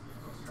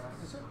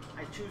 Is it?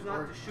 I choose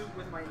not to shoot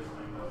with my.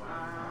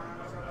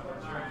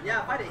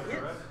 Yeah, if I'd have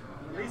hit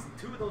at least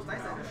 2 of those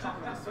dice, I'd have shot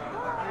with a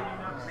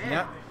Ahsoka. Man.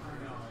 Yep.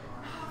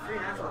 3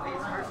 natural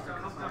evades hard to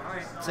come by. All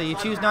right. So you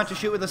choose not to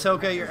shoot with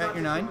Ahsoka, you're at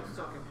your 9.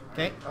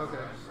 Okay. Okay,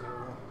 so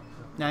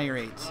Now you're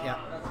 8s, yeah.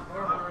 I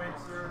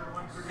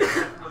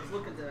was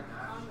looking to.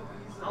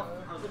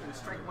 I was looking to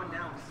strike 1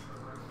 down.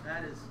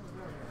 That is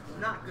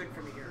not good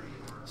for me here.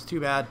 It's too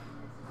bad.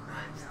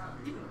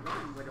 Even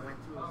 1 would have went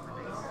through my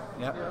face.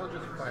 Yep. yeah, I'll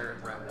just fire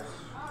it right.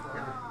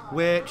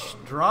 Which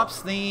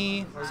drops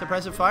the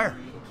suppressive fire.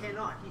 He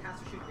cannot. He has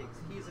to shoot things.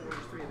 He's in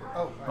range 3 of them.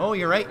 Oh, Oh,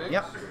 you're right. Bigs?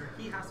 Yep.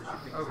 He has to shoot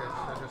things. Okay,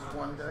 so just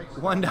 1 dice.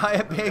 1 die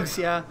at Biggs,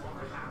 yeah.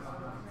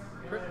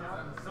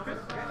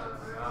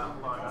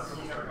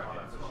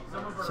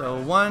 So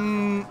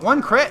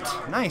one crit.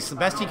 Nice. The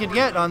best he could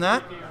get on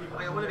that.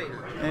 I got 1 evade.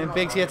 And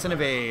Biggs gets an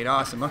evade.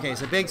 Awesome. Okay,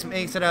 so Biggs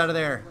makes it out of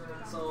there.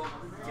 So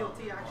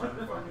TLT action from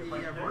the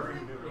border.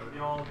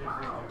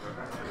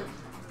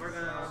 We're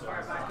gonna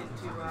fire back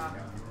into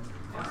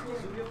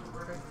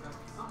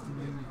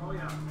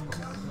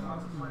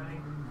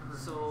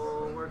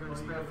so we're gonna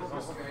spread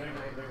focus.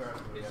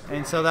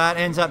 And so that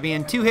ends up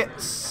being 2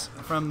 hits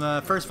from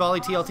the first volley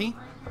TLT. 1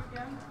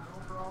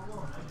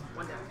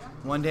 damage.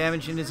 1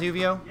 damage into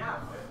Zuvio. And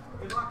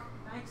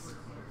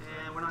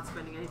we're not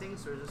spending anything,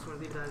 so we're just gonna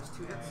leave that as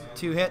 2 hits.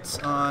 2 hits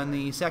on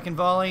the second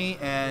volley,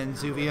 and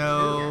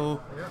Zuvio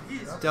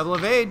double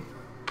evade.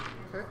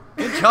 Okay.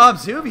 Good job,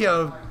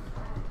 Zuvio.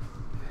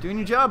 Doing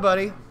your job,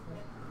 buddy. And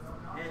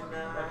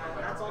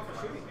that's all for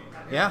shooting.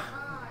 Yeah.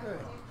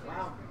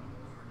 Wow.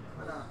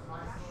 But,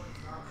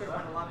 could have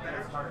went a lot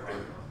better.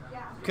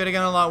 Could have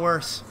gone a lot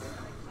worse.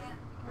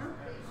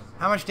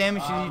 How much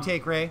damage did you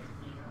take, Ray?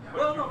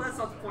 Well, no, that's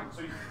not the point.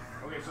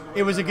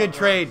 It was a good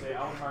trade.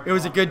 It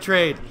was a good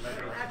trade.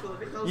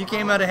 You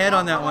came out ahead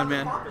on that one,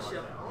 man.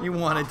 You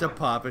wanted to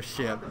pop a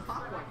ship. Look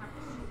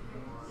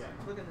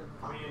at the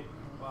pop.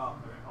 Well,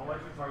 I'll let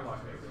you talk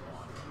about Biggs.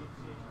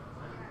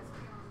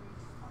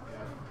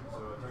 So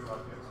talk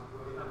about Biggs.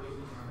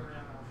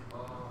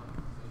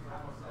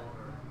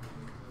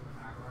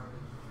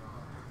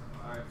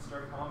 Alright,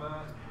 start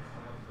combat.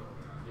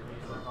 Give me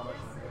start combat.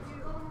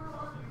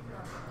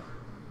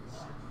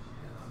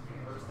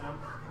 First down.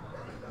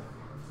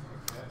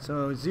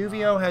 So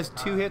Zuvio has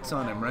 2 hits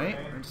on him, right?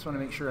 I just want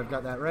to make sure I've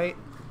got that right.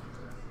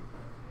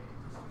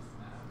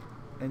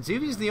 And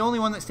Zuvio's the only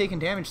one that's taken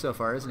damage so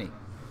far, isn't he?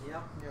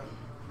 Yep.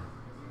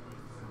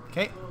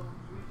 Okay.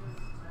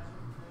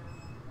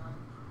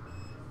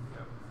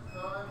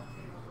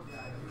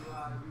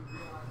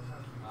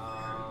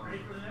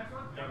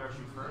 Younger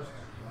shoots first.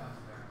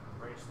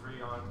 Range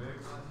 3 on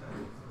Biggs.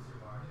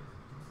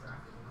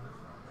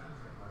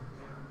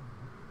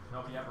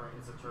 Nope, yeah, right.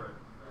 It's a turret.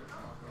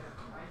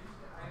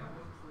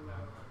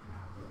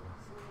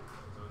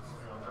 So it's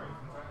 3 on 3.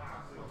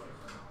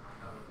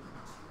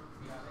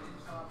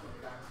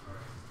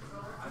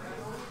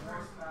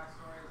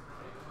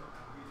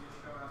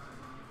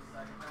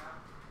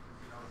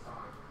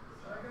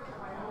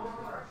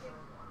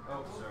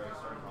 Oh, sorry,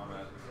 start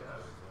combat.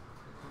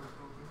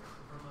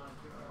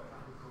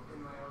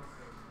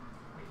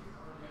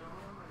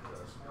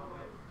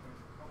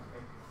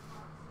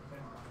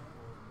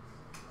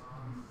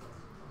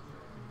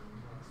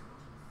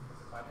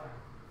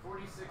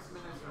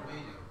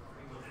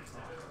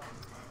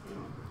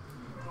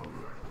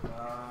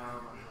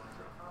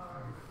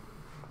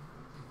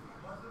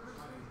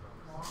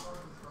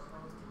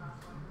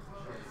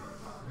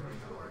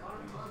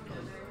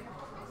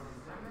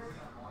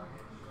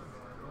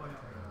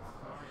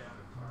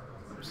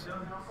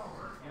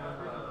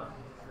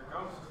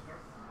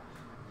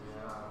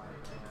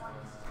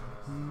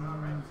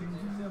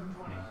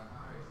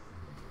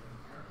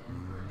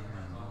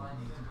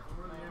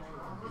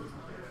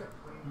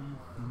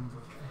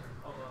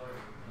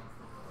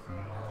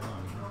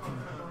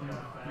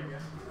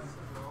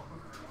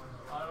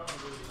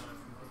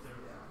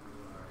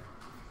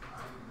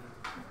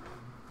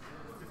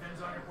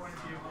 Depends on your point of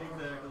view.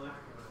 Exactly.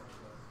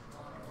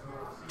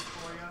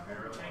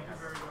 Thank you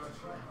very much.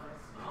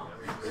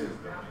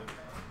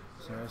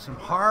 So there's some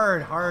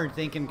hard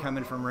thinking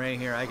coming from Ray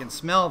here. I can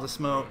smell the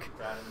smoke.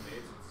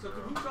 So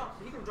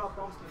he can drop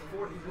bombs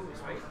before he moves,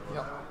 right?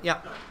 Yep.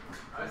 Yep.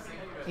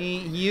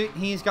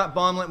 He's got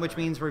bomblet, which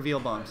means reveal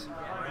bombs.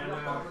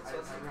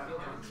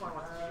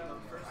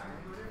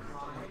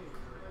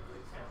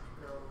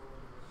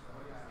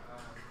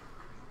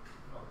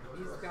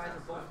 These guys are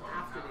both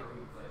after they move.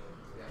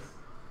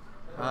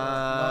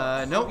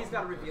 Nope. He's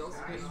got reveals.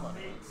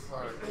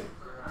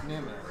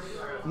 Nim.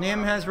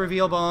 Nim has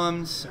reveal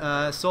bombs.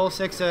 Sol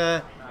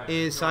Sixa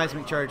is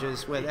seismic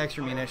charges with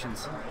extra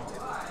munitions.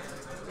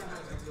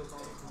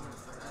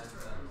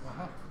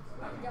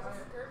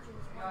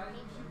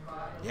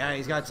 Yeah,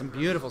 he's got some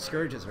beautiful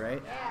scourges,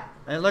 right?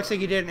 And it looks like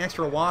he did an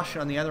extra wash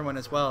on the other one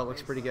as well. It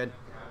looks pretty good.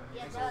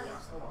 Yeah, it does.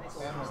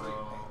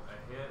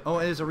 Oh,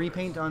 it is a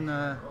repaint on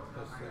the...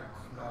 This is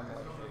normally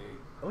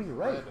a Oh, you're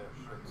right. reddish.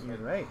 It's You're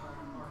right.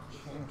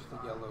 changed the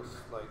yellow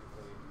slightly.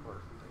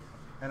 Or,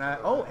 And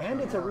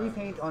and it's a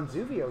repaint on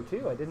Zuvio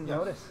too. I didn't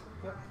notice.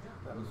 yep.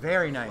 That is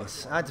Very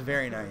nice. That's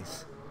very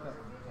nice.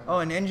 Oh,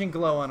 an engine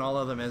glow on all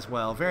of them as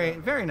well. Very,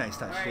 very nice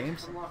touch,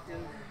 James. I'm locked in.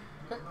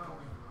 I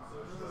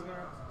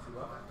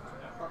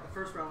thought the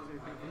first round was going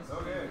to be easy.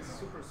 Okay.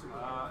 Super. I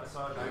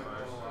saw it.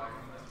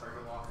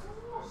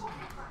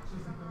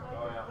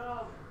 Oh yeah.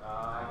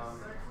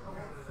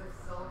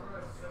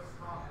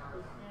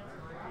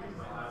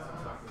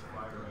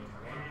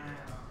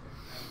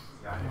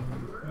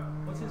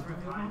 What's his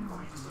review?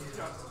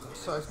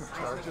 seismic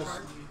charges.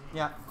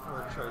 Yeah.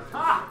 Or charges.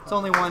 It's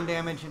only 1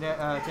 damage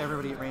to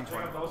everybody at range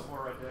 1. Those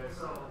 4 right there.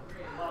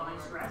 Well, I'm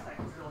stressed. I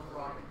can still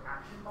drop an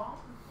action bomb.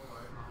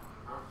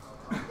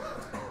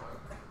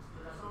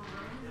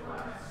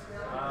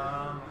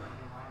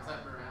 Is that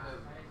Miranda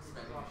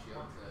spending a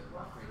shield to...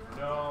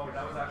 No,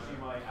 that was actually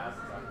my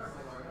acid attack.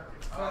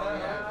 Oh,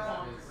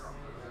 yeah.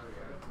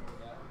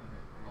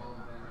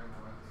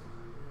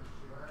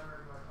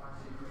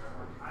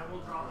 I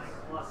will draw my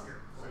cluster.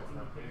 So it's in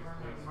the big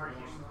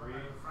marking.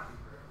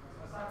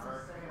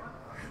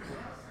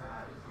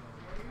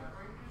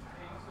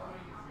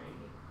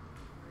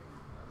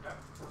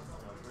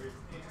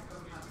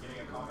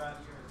 Beginning of combat.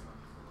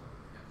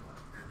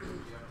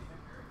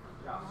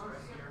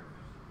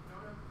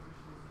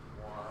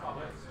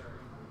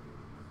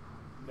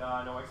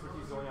 No,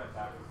 expertise is only on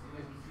attack.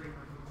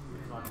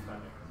 It's not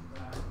defending.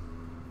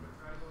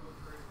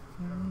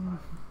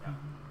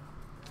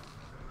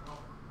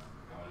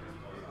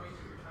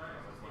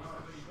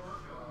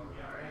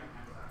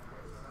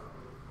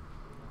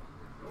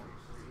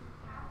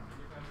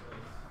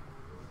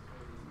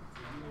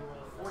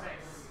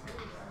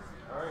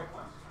 Alright.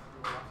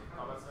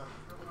 Combat's done.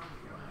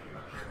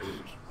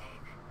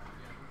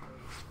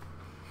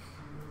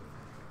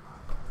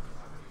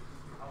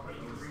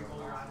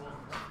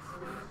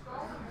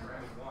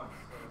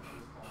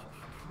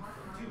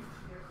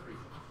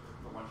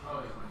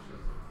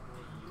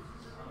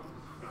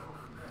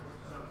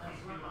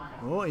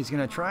 Oh, he's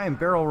going to try and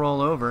barrel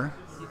roll over.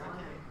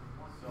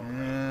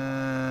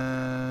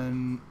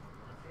 And...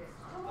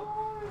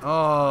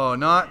 Oh,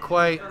 not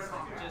quite.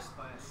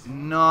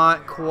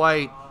 Not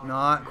quite.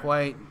 Not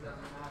quite.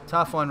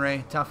 Tough one,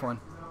 Ray. Tough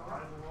one. I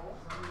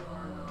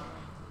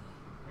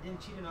didn't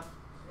cheat enough.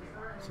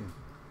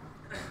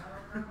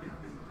 You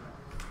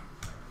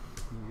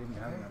didn't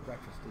have enough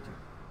breakfast, did you?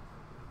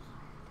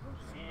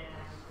 Yeah, you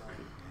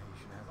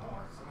should have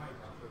more. I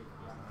don't think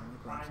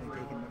we're actually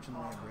taking much in the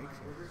way of breaks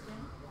here.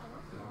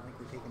 I don't think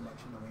we're taking much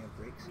in the way of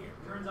breaks here.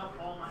 Turns out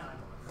all my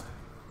items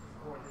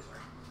for this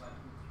round.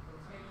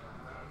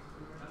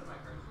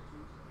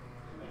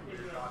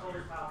 Gives me a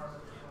solar power.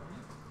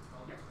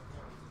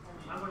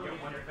 I'm going to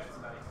leave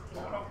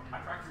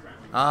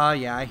it.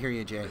 Yeah, I hear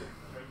you, Jay.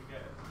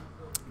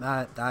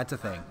 That's a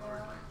thing.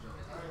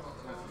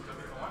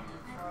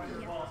 You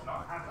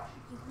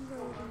can go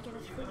and get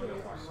us food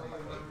with us.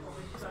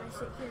 So I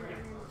sit here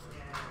and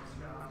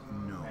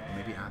No,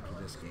 maybe after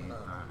this game,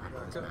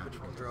 after this match,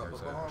 because there's a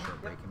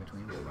short break in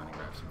between, we'll run and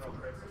grab some food.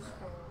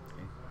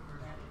 Okay.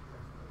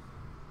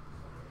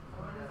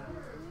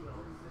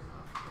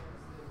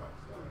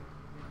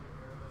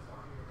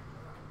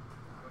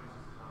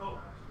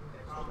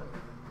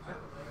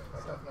 I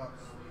have not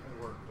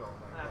worked all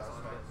night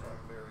last night, so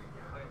I'm very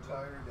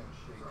tired and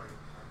shaky.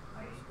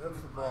 That's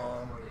the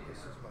bomb. This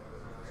is my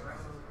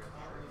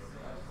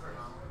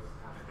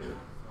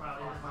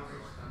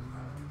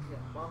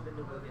Bombed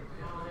into oblivion.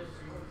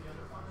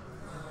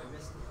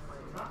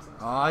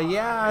 Oh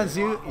yeah,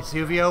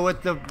 Zuvio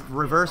with the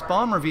reverse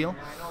bomb reveal.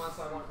 Yeah, I know, that's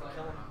why I wanted to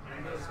kill him. I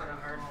knew it was going to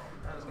hurt.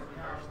 That was going to be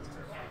hard.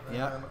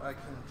 Yeah. And I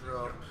can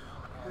drop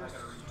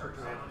charge.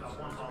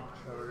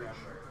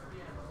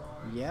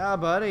 Yeah,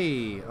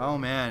 buddy. Oh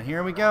man,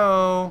 here we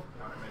go.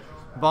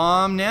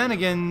 Bomb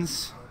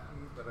nanigans.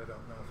 But I don't know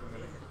if I'm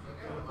going to.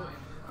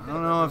 I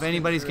don't know if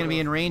anybody's going to be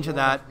in range of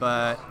that,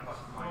 but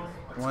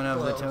one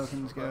of the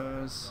tokens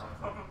goes.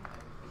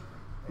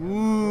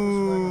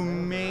 Ooh,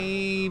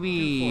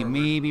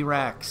 maybe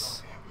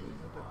Rex.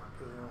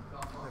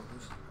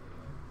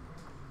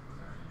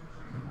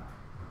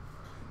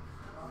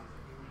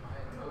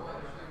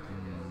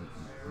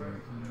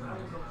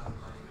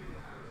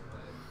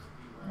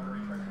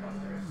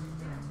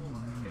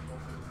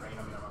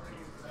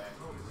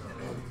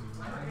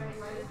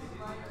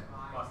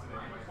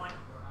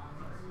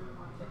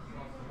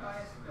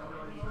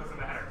 Doesn't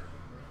matter.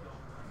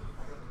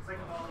 Think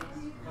of all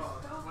these.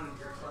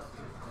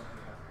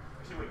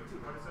 Actually, wait,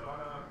 dude, what is it on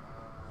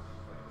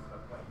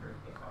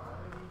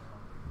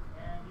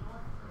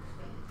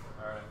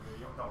Alright, you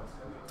don't know.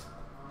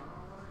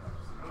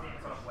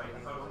 It's on a plate. I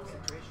thought it was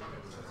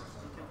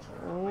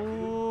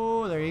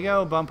Oh, there you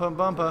go. Bumpa. They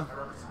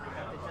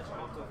just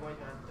want to avoid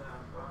that.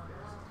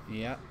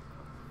 Yeah.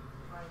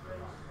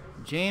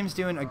 James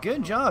doing a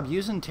good job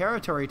using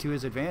territory to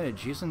his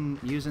advantage, using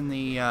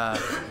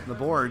the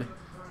board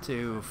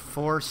to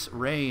force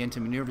Ray into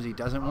maneuvers he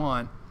doesn't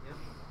want.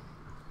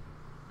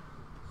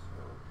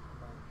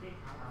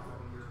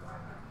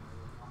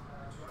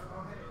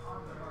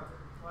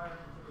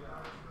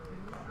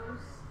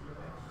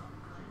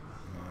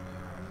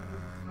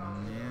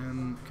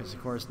 Because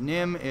of course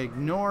Nim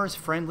ignores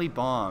friendly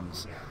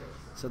bombs,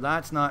 so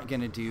that's not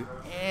going to do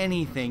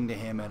anything to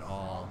him at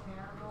all.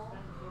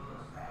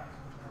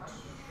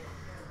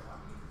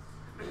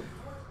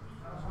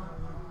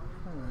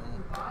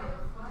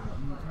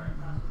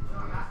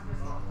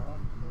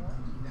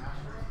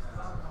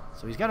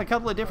 So he's got a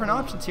couple of different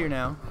options here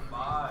now.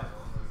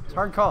 It's a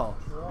hard call.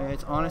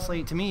 It's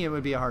honestly, to me, it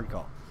would be a hard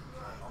call.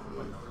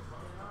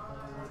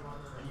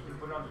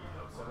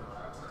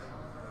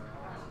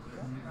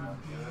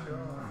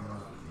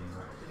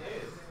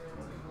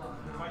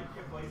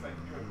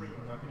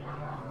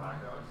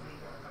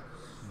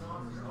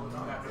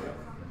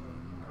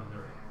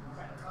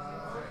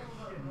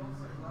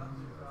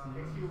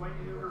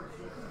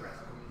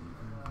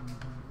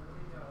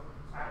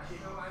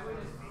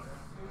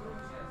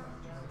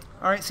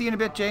 All right, see you in a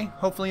bit, Jay.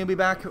 Hopefully you'll be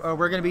back.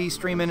 We're going to be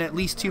streaming at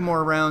least 2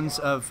 more rounds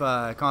of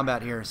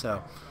combat here,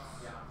 so,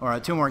 or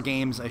 2 more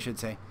games, I should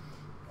say.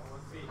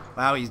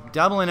 Wow, he's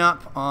doubling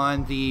up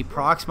on the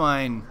prox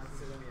mine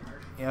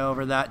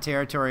over that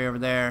territory over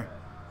there,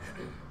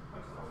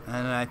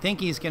 and I think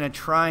he's going to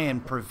try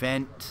and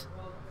prevent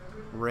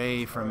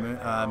Ray from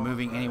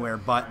moving anywhere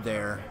but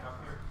there.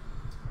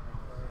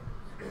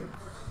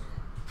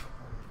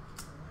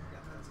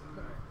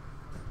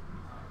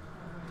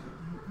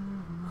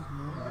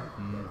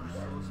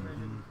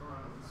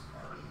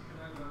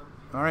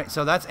 All right,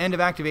 so that's end of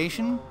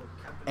activation.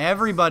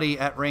 Everybody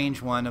at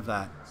range 1 of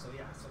that.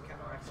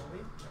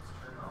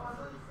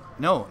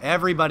 No,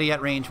 everybody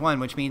at range 1,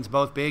 which means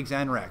both Biggs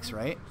and Rex,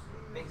 right?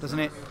 Doesn't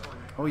it?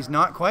 Oh, he's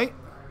not quite?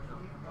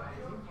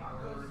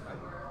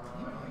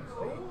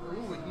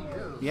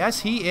 Yes,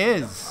 he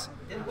is.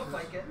 Didn't look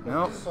like it.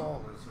 No.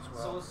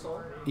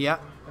 Yeah.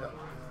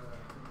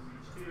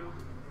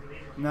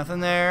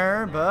 Nothing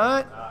there,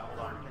 but...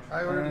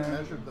 I already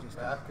measured the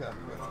backup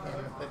with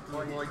him that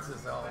he likes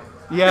his own.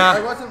 Yeah. I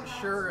wasn't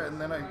sure,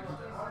 and then I...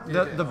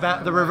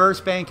 The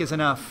reverse bank is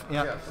enough.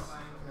 Yeah. Yes.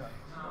 Yeah.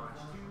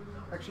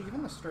 Actually,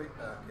 even the straight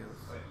back is...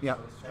 Yeah.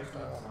 Just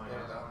don't want to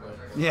go that way.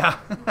 Yeah.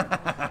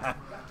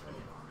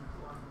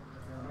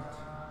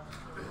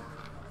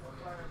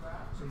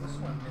 So this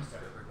one missed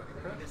everybody,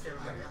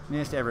 correct?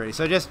 Missed everybody.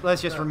 So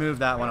let's just remove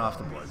that one off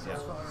the board. Yeah.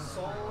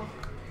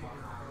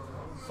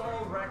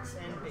 Sol, Rex,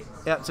 and Biggs.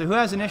 Yeah. So who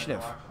has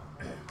initiative?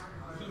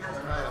 He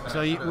has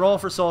So you roll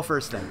for Sol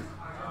first then.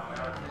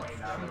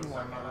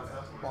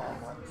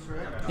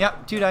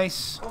 Yep, 2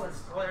 dice. Oh,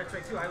 that's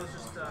right too. I was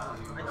just, I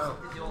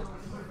just did the old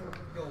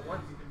 1.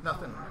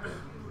 Nothing.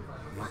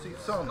 See,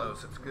 Sol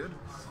knows it's good.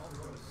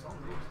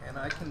 And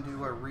I can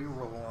do a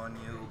reroll on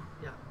you.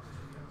 Yeah.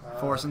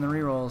 Forcing the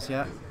rerolls,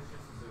 yeah.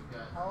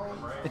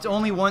 It's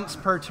only once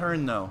per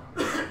turn though.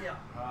 Yeah.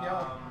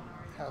 Yeah.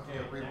 Have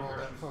you reroll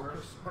that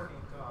focus part?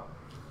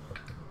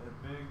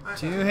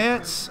 2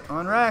 hits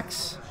on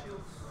Rex.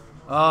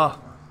 Oh,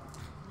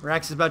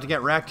 Rex is about to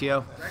get wrecked,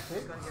 yo. Rex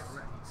is gonna get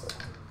wrecked.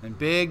 And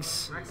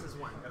Biggs. Rex is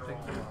 1.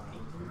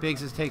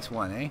 Biggs takes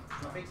 1, eh?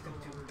 Biggs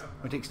took 2.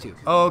 Or takes 2.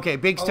 Oh, okay.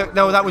 Biggs took.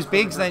 No, that was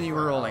Biggs. Then you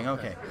were rolling.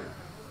 Okay.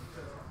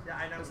 Yeah,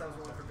 I noticed I was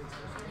rolling for Biggs.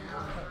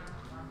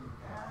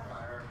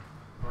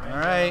 All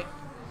right.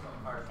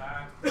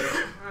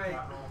 Alright.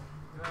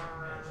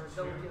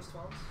 Double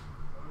PS12s.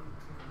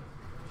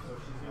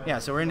 Yeah.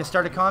 So we're going to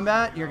start a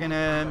combat. You're going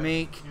to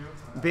make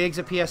Biggs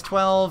a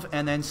PS12,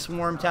 and then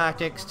Swarm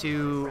Tactics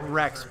to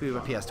Rex who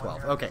a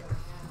PS12. Okay.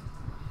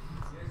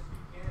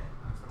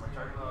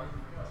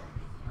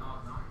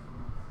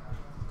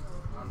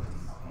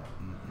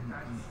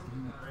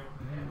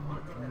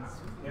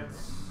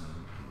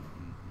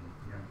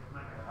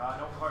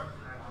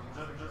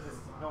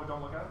 No,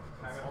 don't look at it.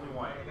 Only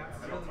 1.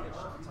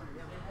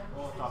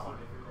 Well, top 1.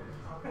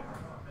 Yeah,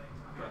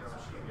 so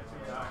she can get to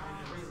attack.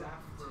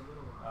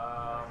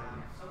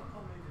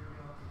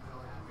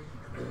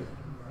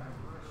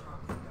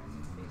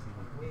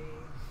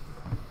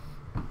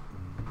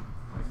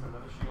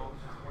 Another shield.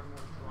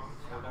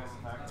 4 dice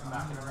attack.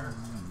 Back in her.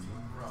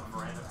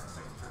 Miranda.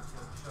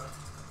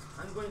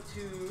 I'm going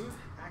to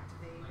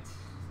activate.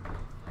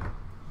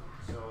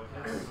 So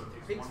it hits. So it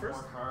takes Biggs 1 first.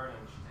 more card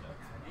and she's dead.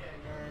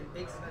 And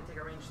Biggs is going to take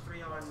a range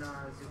 3 on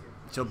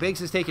Zuvio. So Biggs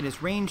has taken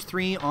his range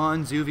 3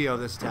 on Zuvio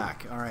this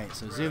attack. All right.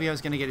 So Zuvio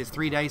is going to get his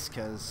 3 dice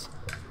because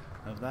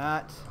of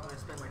that. I'm going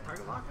to spend my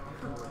target lock.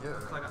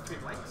 So I got 3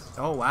 blanks.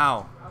 Oh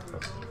wow.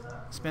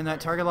 Spend that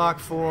target lock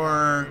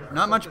for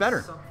not much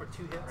better. For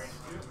 2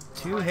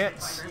 hits. 2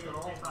 hits.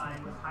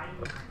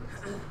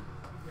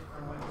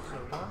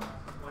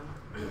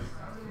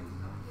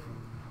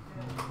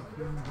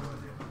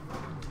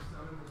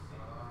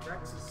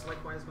 Rex is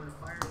likewise going to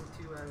fire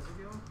into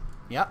Zuvio.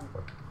 Yep.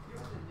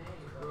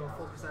 We'll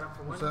focus that up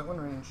for 1. Was that one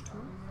range 2?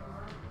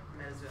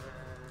 As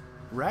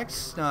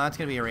Rex? No, that's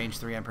going to be a range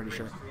 3, I'm pretty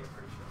sure.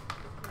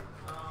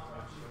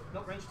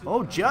 No, range 2.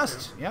 Oh,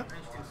 just. Yep.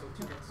 Range 2, so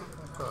 2 hits. I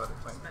thought it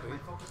might Spend be my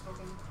focus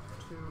token.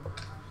 2.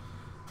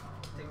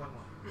 Take 1 more.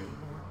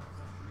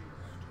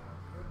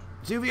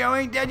 Zuvio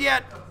ain't dead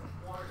yet.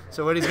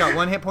 So what, he's got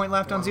 1 hit point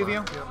left on Zuvio?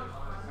 Alright,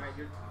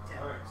 you're 10.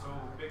 Alright, so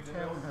big 10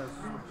 deal. has.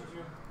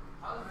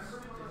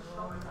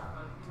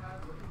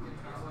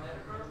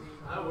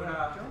 I would,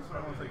 I don't know if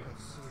I can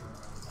see.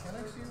 Can I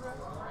see red?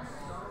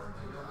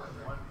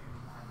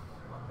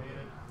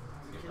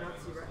 You cannot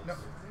see right. No.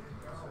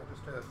 So I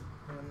just have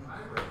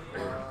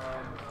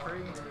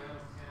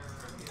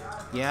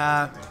 3.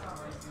 Yeah. Range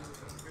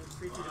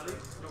 3 to the loop.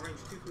 No, range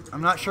 2 through the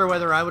I'm not sure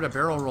whether I would have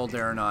barrel rolled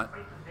there or not.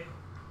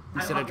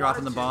 Instead of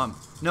dropping the bomb.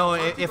 No,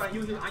 if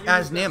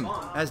as Nim,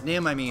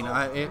 I mean,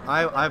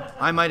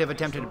 I might have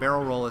attempted a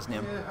barrel roll as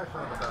Nim. Yeah, I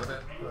thought about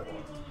it, but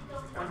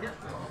 1 hit.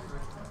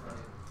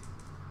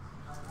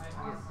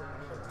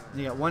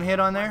 You got 1 hit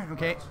on there,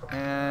 okay,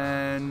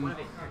 and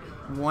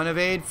 1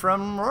 evade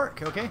from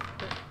Rourke, okay.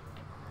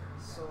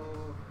 So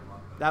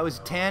That was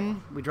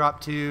 10. We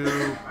dropped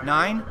to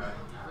 9.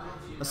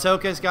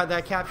 Ahsoka's got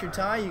that captured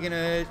tie. You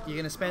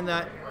gonna spend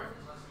that?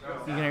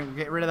 You gonna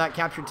get rid of that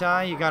captured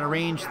tie? You got a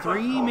range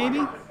 3, maybe?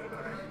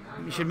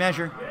 You should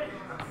measure.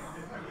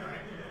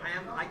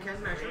 I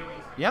can measure.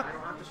 Yep. I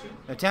don't have to shoot.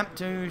 Attempt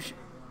to.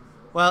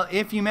 Well,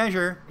 if you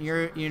measure,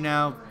 you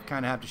now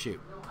kind of have to shoot.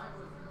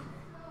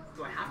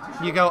 Do I have to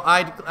shoot? You go.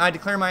 I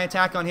declare my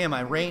attack on him.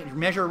 I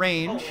measure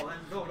range. Oh, well, then,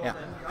 no, Yeah.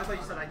 then. I thought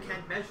you said I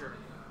can measure.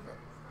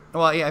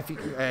 Well, yeah. If you,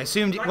 I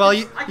assumed. So I Well, can-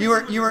 you I can you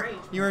were see you the were range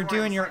you were before I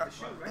doing your. decide to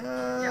shoot, right?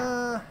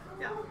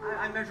 Yeah,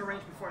 I measure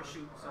range before I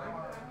shoot. So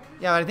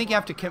Yeah, but I think you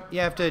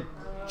have to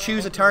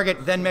choose a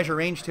target, then measure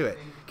range to it.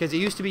 Because it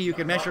used to be you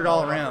could measure it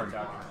all around.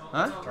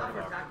 Huh? not for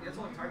attack. That's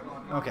only target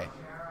lock. Okay.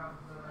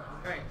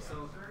 Alright,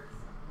 so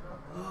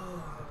I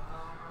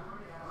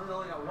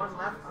only got 1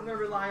 left. I'm gonna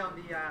rely on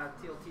the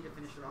TLT to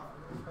finish it off.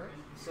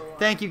 So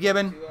Thank you,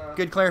 Gibbon. to,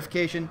 Good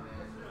clarification.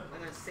 I'm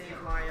gonna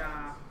save my.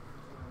 I'm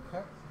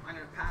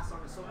gonna pass on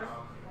Ahsoka,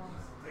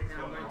 and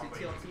I'm going to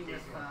TLT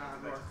with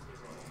Rourke,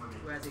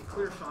 who has a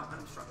clear shot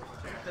unobstructed.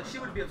 Because she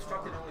would be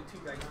obstructed only 2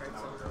 dice, right?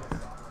 So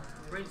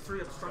range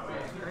 3 obstructed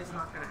 2 dice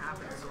not gonna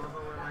happen. So I'm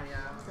going with my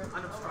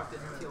unobstructed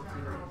TLT.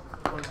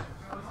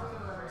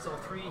 So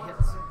 3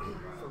 hits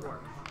for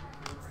Rourke.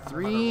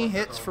 3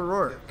 hits for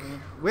Rourke.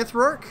 With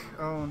Rourke?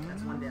 Oh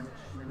That's no. 1 damage.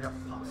 And then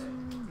pops.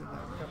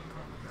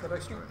 But I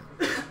can,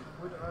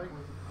 would I,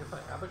 if I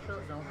have a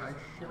shot, don't I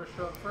shoot a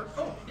shot first?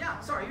 Oh, yeah,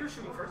 sorry, you're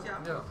shooting first, yeah.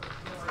 Yeah.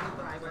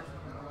 But I went.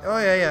 Oh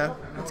yeah, yeah.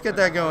 Let's get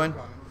that going.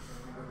 There,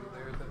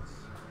 that's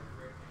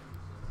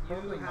You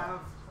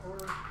have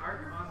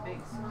art on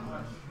base.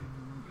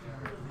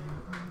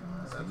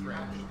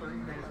 range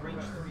 3. That is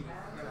range 3.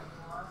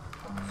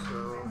 So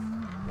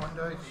 1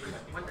 dice.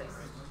 1 dice.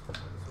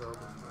 So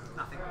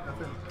Nothing.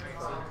 nothing.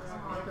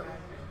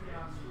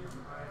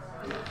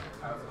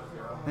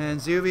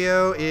 And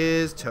Zuvio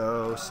is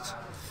toast.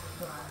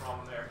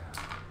 Problem there.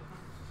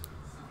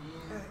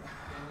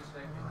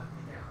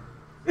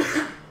 That's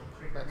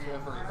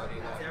everybody.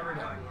 That's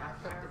everybody.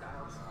 Active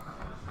dials.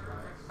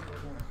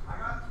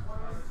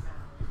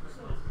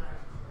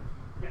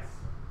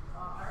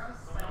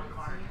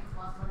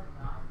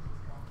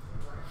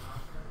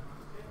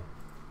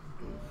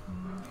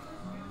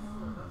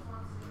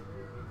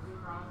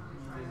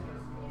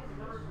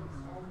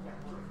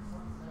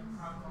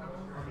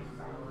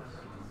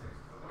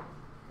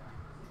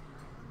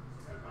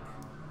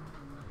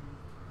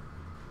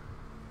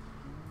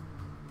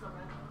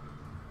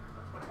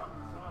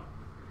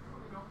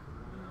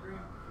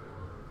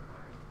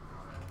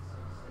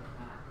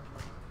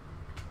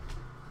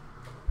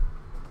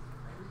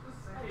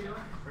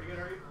 Pretty good,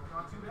 are you?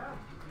 Not too bad.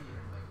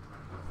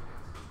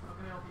 How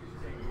can I help you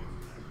today?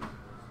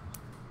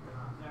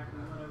 Exactly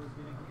what I was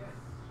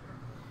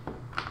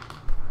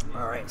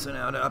getting. All right, so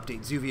now to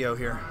update Zuvio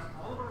here.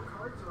 All of our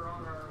cards are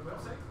on our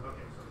website.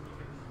 Okay.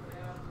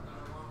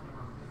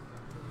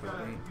 You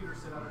got a computer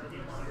set up.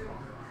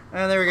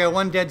 And there we go,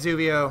 1 dead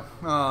Zuvio.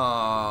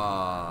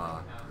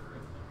 Aww.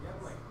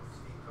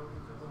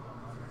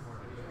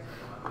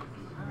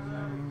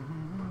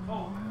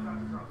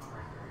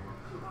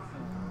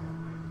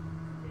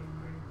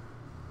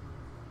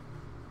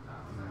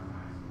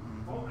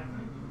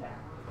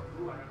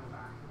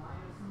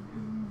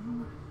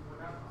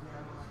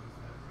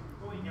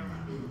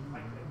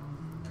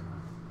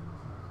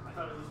 I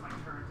thought it was my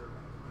turn to do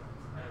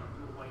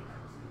a white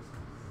house.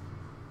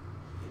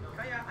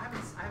 I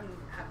haven't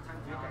had time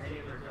to look at any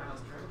of their dials.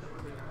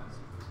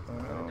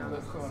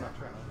 Let's go on a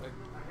track.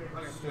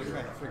 Still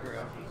trying to figure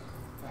out.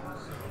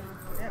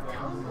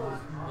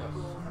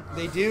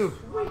 They do.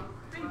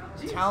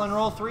 Talon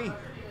roll 3.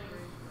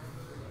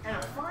 And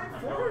a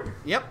 5 forward?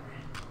 Yep.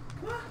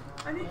 What?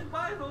 I need to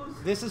buy those.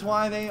 This is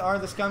why they are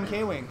the Scum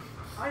K-Wing.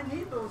 I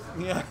need those.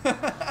 Yeah.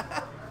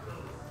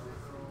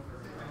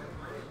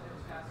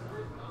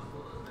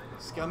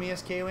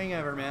 Scummiest K-Wing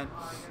ever, man.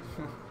 Oh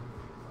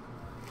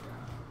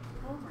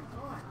my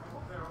god.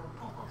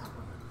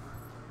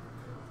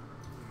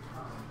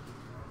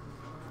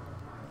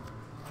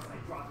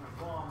 dropped my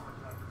bomb,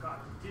 which I forgot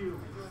to do.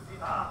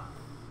 Ah.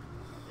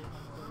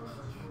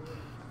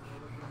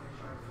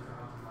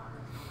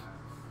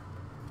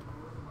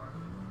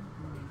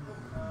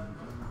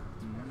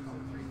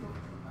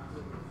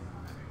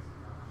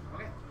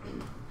 Okay.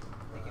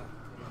 Thank you.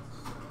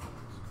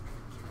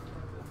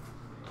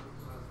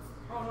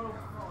 Oh, no.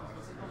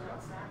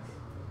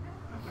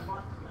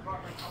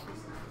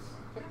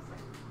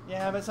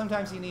 Yeah, but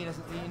sometimes you need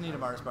a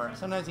Mars bar.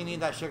 Sometimes you need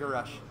that sugar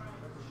rush.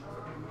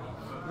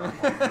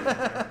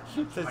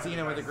 Says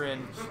Xena with a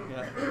grin.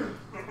 Yeah.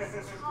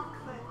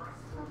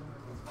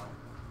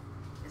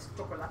 It's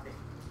chocolate.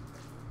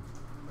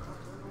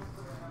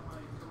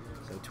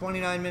 So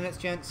 29 minutes,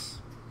 gents.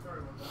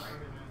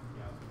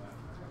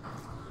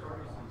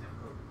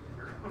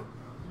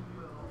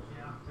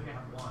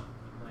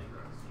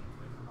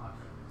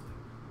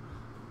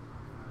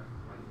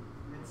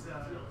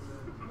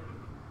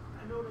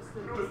 I noticed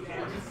that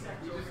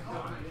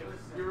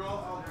You're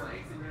all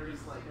blanks and you're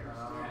just like,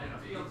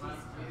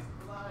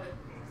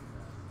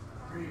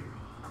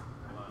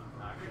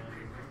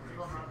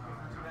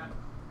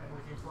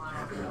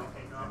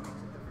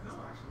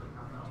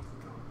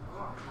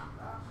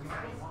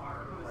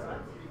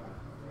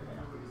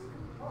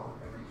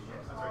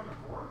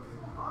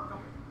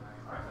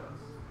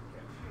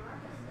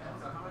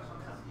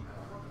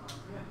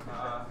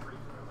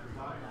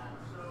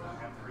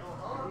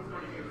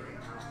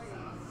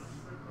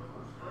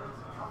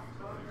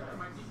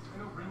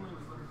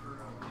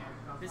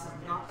 This is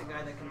not the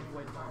guy that can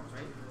avoid bombs,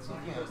 right? So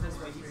if he goes this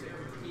way,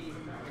 he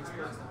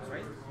explodes them,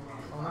 right?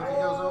 Only if he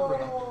goes over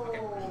them.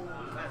 Okay.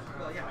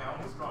 Well, yeah.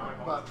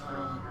 But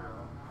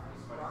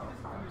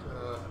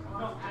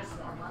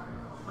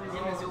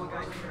Nim is the only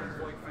guy who can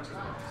avoid friendly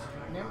bombs.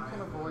 Nim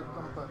can avoid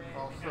them, but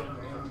also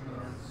Nim is,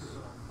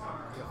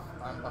 if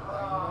I'm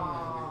behind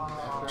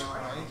him and there's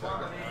range, I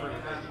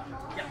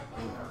get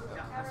free range.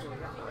 Yeah,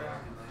 absolutely.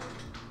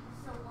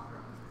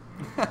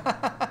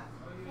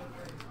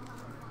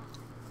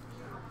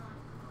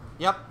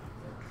 Yep,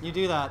 you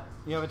do that.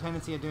 You have a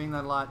tendency of doing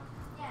that a lot.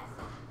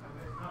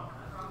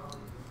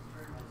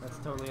 That's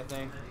totally a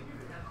thing.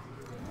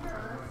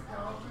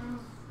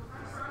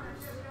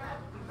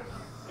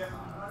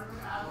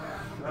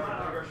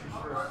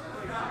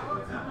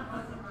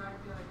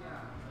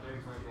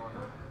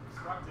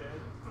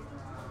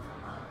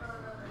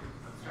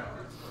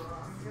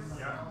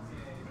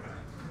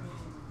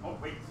 Oh,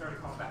 wait, sorry,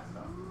 combat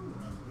stuff.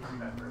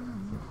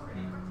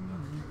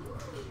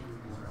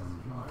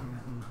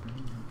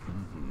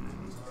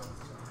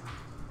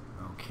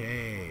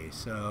 Okay,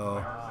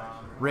 so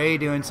Ray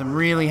doing some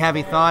really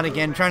heavy thought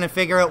again, trying to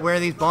figure out where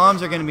these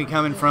bombs are going to be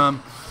coming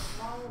from.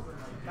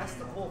 That's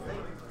the whole thing.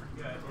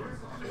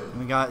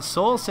 We got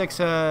Soul 6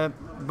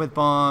 with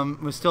bomb,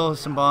 with still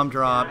some bomb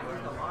drop.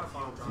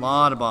 A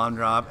lot of bomb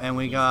drop, and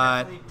we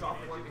got...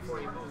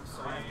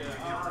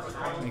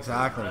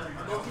 Exactly.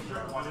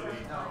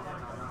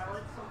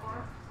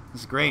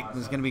 This is great.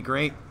 This is going to be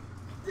great.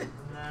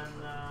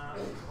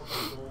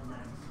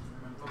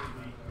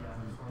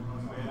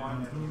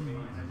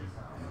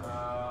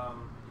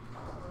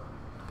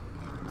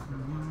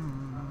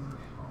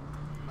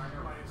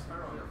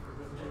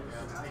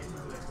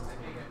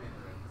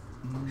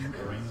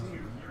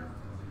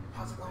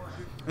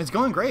 It's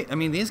going great. I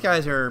mean, these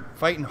guys are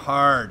fighting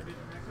hard.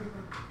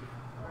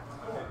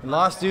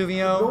 Lost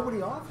Zuvio.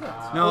 Nobody off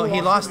that. No,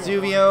 he lost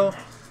Zuvio.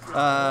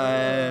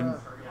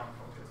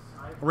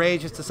 Ray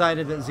just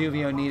decided that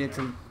Zuvio needed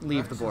to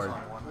leave the board.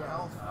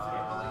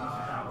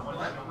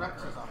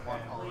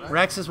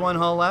 Rex is one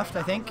hull left,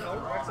 I think.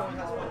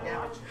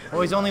 Oh,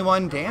 he's only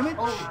one damage?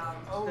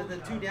 The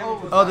two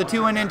damage was Oh, the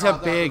two went into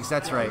Biggs.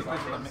 That's right.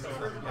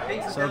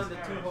 So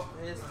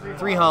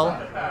 3 hull.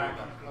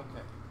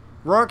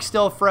 Rourke's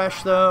still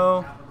fresh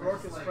though,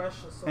 Rourke is fresh.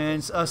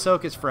 and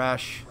Ahsoka's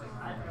fresh.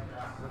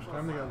 Which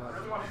time they got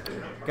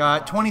left?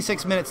 Got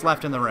 26 minutes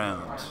left in the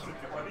round.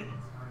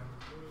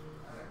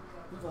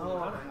 Oh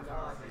my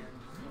god.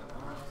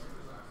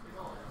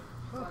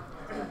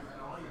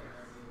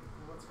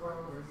 what's going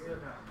on over here?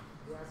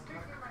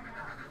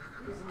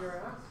 Using your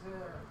ass?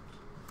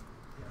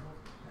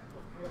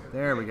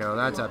 There we go.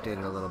 That's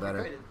updated a little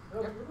better.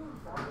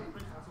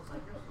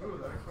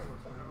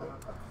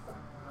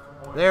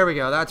 There we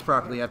go. That's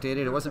properly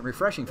updated. It wasn't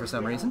refreshing for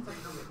some reason.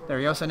 There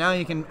we go. So now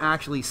you can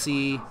actually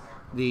see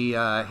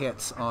the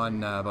hits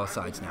on both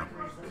sides now.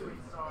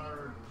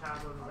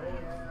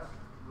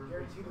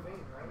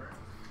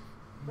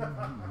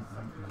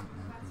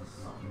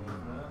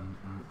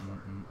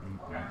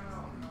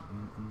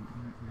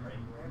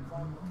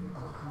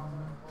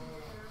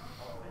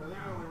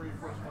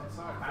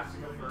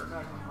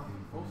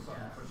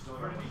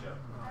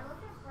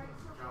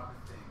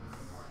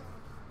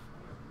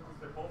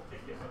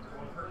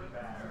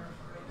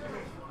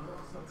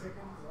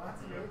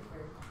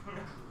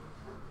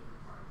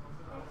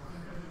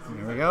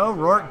 There we go.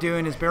 Rourke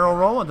doing his barrel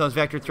roll with those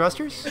vector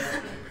thrusters.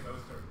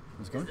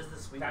 That's good.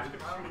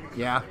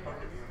 Yeah.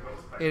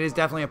 It is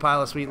definitely a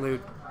pile of sweet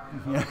loot.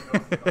 Yeah.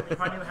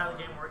 If I knew how the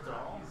game worked at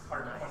all.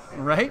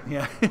 Right?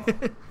 Yeah.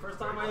 First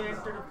time I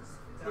entered,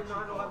 did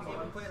not know how the game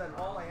was played at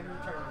all. I entered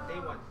the tournament day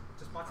one.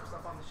 Just bought some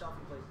stuff off the shelf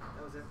and played.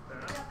 That was it.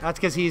 That's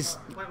because he's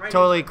Went right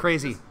totally into it.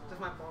 crazy. Just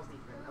my balls deep.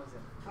 That was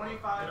it.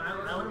 25.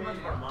 I learned much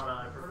about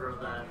Mana. I prefer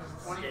that.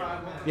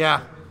 25 minutes.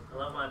 Yeah. I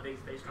love my big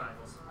space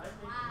triangles.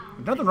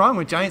 Nothing wrong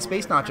with giant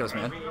space nachos,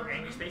 man.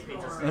 Angry space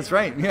pizzas. That's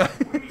right. Yeah.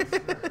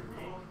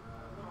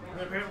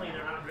 Apparently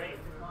they're not great,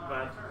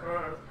 but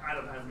I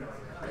don't have no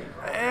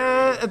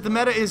idea. The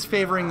meta is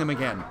favoring them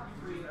again.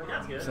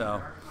 That's good.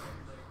 So.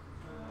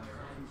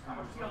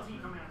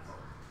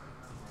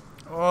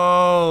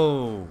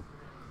 Oh.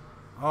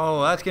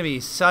 Oh, that's gonna be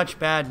such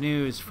bad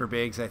news for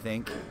Biggs, I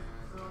think.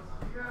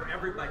 For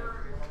everybody.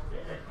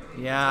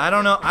 Yeah, I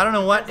don't know. I don't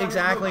know what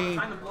exactly.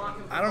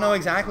 I don't know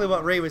exactly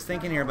what Ray was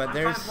thinking here, but I'm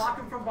trying there's. to block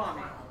him from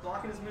bombing.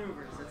 Blocking his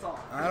maneuvers. That's all.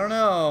 I don't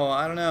know.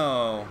 I don't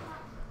know.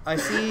 I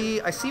see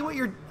what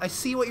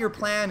your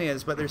plan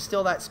is, but there's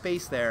still that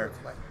space there.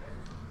 That's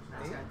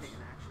gotta take an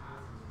action.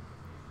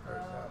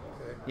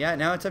 Okay. Yeah,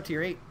 now it's up to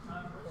your 8.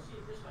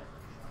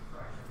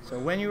 So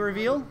when you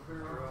reveal,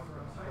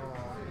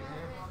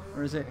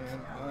 or is it?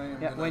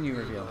 Yeah, when you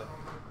reveal.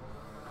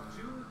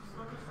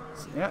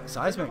 Yeah,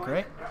 seismic,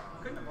 right?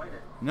 Couldn't avoid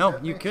it. No,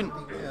 you couldn't.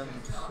 At the end,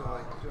 so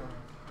I don't,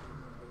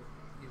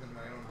 even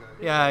my own guy.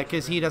 Yeah,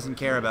 because he doesn't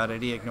care about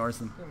it. He ignores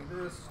them. Then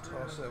this,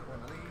 toss out one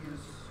of these.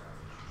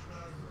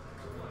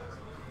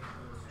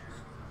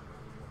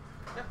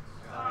 Yep.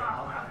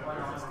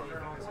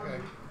 Okay.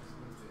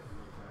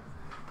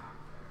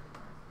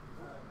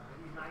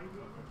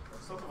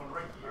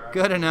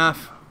 Good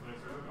enough.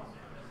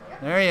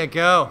 There you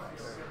go.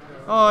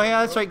 Oh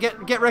yeah, that's right.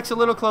 Get Rex a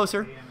little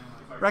closer.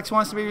 Rex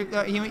wants to be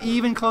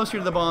even closer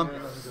to the bomb.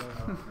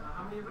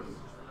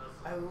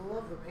 I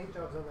love the paint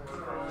jobs on that.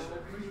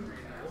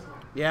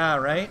 Yeah,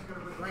 right.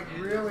 Like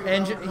really.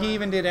 Engine. He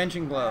even did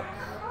engine glow.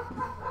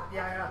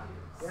 Yeah.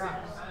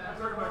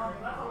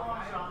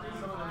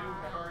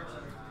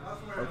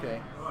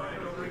 Okay.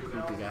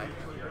 Creepy guy.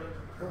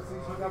 Those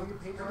CCW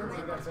paint jobs,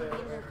 you got the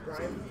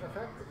grime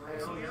effect.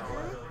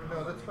 No,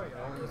 that's fine. I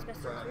only grab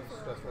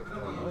stuff like that.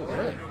 Oh,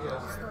 really?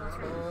 Yes. And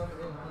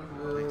he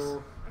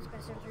will. It's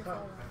best if you're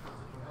following.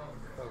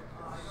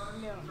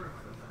 No.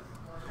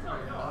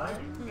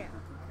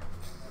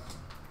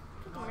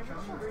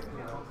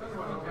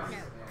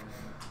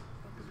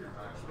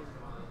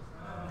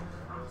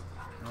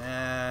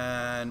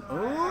 And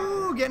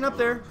ooh, getting up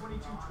there.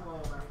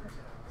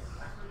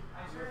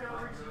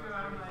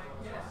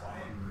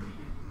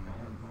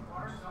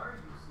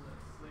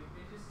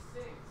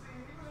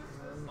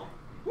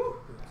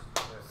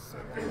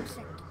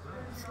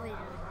 Slater.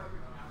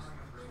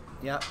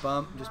 Yeah,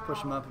 bump. Just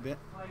push him up a bit.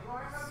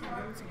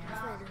 7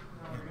 seconds later.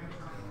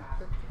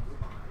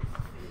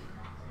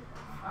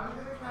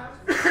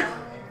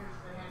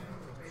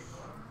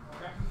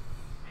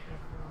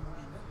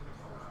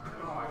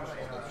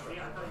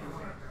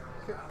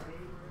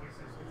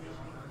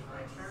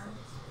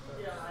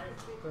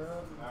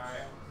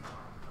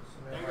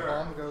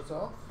 Bomb goes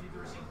off.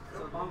 So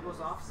the bomb goes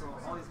off, so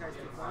all these guys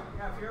take one.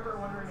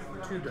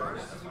 Two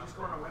dice.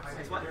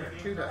 It's what?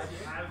 2 dice.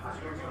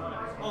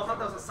 Oh, I thought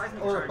that was a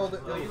seismic Or charge. hold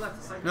it. No, you left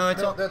the seismic. No,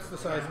 it's No, all, that's the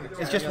seismic.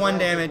 it's just Yeah, 1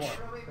 that's damage.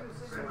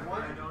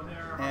 One.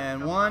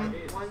 And 1.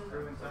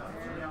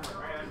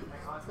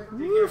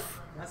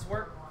 Woof. That's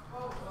work.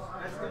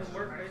 That's good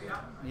work, baby.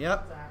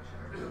 Yep.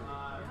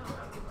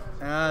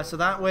 So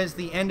that was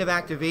the end of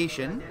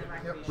activation.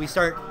 We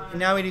start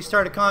now. We do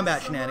start a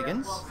combat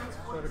shenanigans.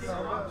 Start a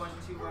combat.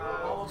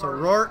 So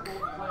Rourke.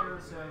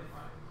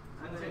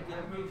 I'm going to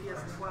give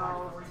PS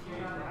 12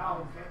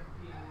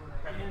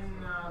 In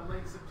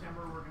late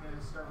September, we're going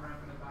to start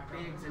ramping it back up.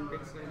 Biggs, and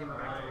Biggs is going to give it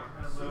back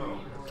to me.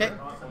 Okay.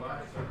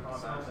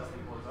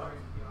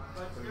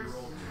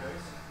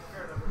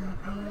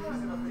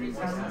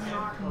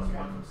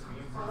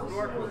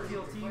 Rourke with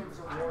TLT.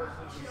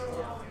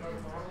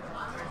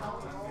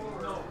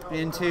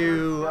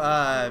 Into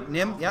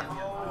Nim. Yep.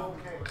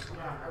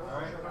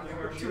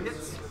 2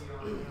 hits.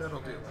 That'll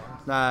do.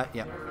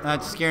 Yeah.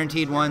 That's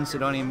guaranteed 1. So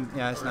don't even.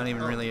 Yeah, it's not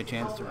even really a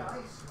chance to.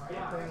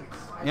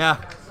 Yeah.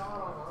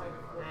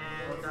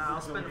 And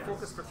I'll spend a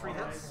focus for 3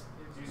 hits.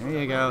 There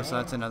you go. So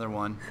that's another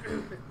 1.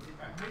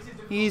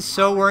 He's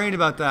so worried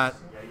about that.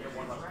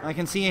 I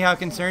can see how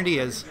concerned he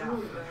is.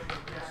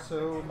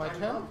 So my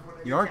 10.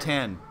 You're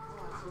 10.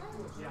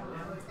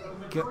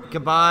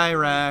 Goodbye,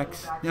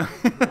 Rex.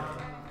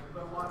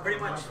 Pretty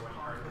much.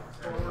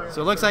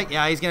 So it looks like,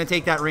 yeah, he's going to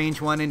take that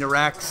range 1 into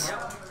Rex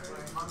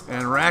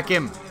and rack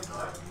him.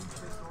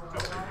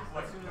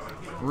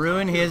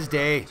 Ruin his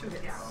day.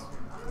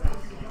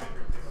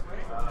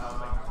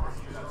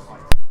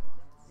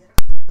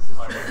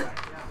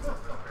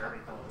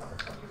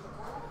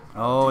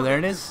 Oh, there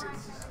it is.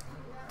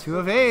 2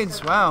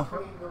 evades. Wow.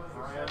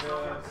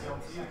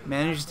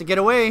 Manages to get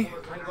away.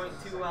 I'm going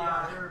to 9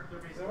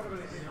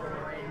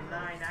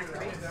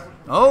 activate.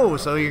 Oh,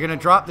 so you're going to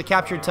drop the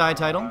Captured Tie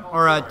title,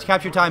 or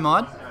Captured Tie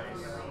mod.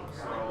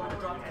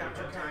 Drop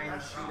capture time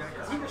and shoot at.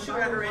 Because he can shoot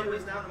at her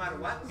anyways now, no matter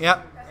what.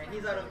 Yep. And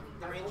he's out of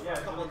the range range for a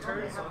couple of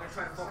turns, so I'm going to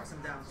try to focus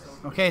him down.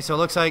 So. Okay, so it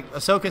looks like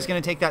Ahsoka's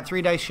going to take that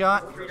 3 dice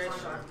shot. 3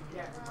 dice shot.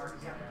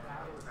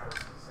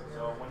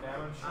 So 1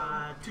 damage.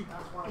 2.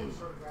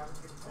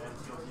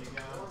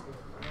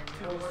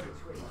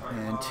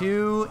 And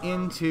 2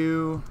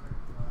 into...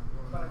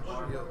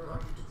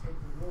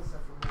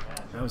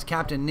 That was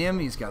Captain Nim.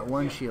 He's got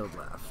 1 shield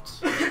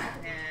left.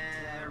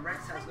 And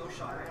Rex has no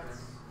shot.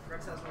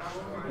 Rex has no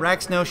shot.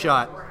 Rex, no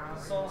shot.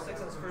 Soul 6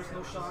 has first,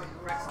 no shot.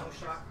 Rex, no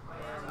shot.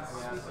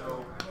 Yeah,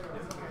 so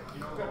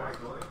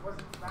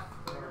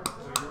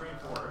you're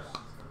reinforced.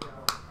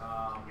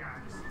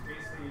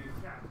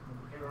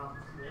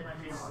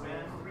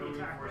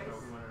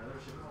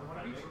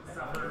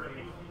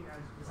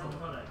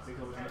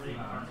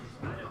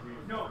 Basically,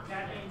 no,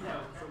 cat aims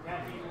out. So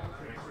cat aims out.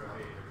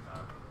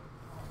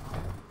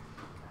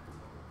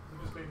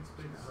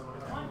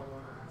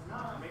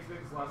 Makes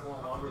things last a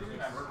lot longer.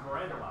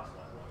 Miranda lasts a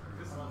lot longer.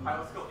 This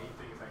pilot skill 8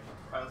 thing is actually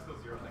pilot skill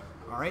 0 thing.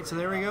 All right, so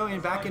there we go.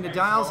 And back into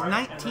dials.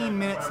 19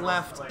 minutes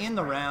left in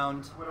the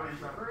round. I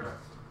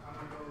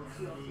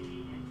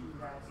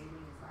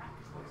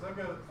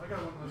got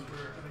one list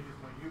where I use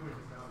my U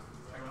now.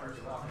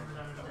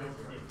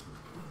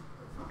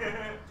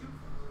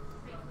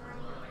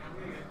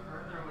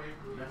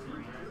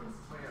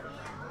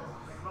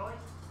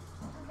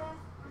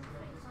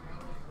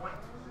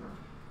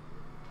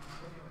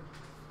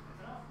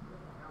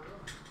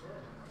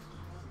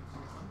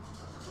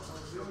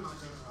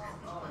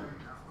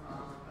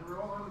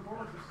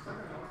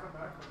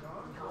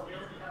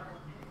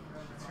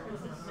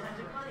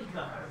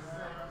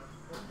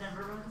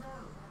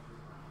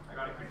 I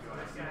gotta keep doing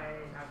this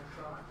guy has a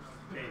shot.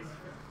 Base.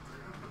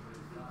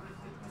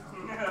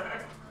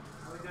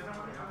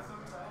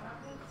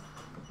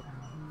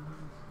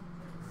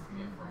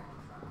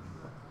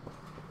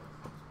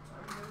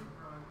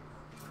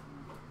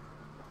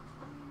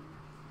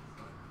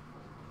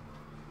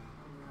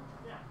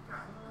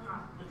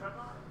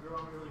 You're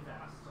on really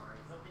fast. Sorry.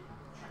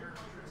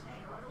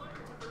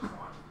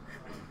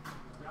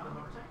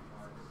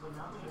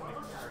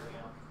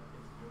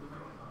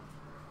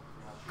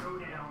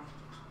 Showdown.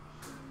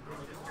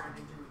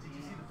 Did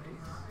you see the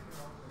base?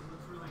 It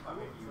looks really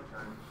cool.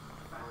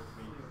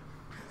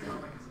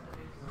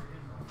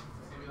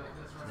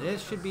 This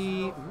should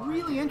be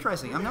really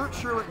interesting. I'm not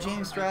sure what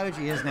James'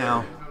 strategy is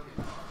now.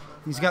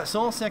 He's got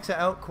Soul 6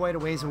 out quite a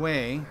ways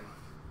away.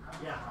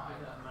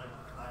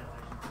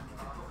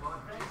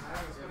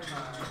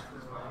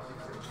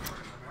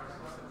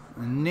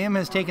 Nim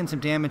has taken some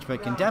damage,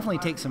 but can definitely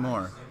take some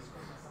more.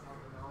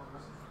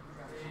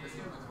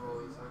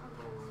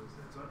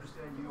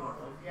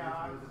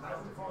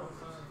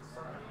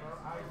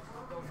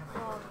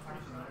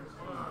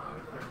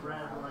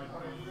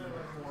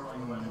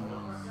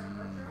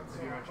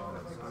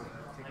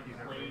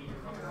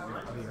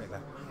 I'll be right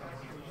back.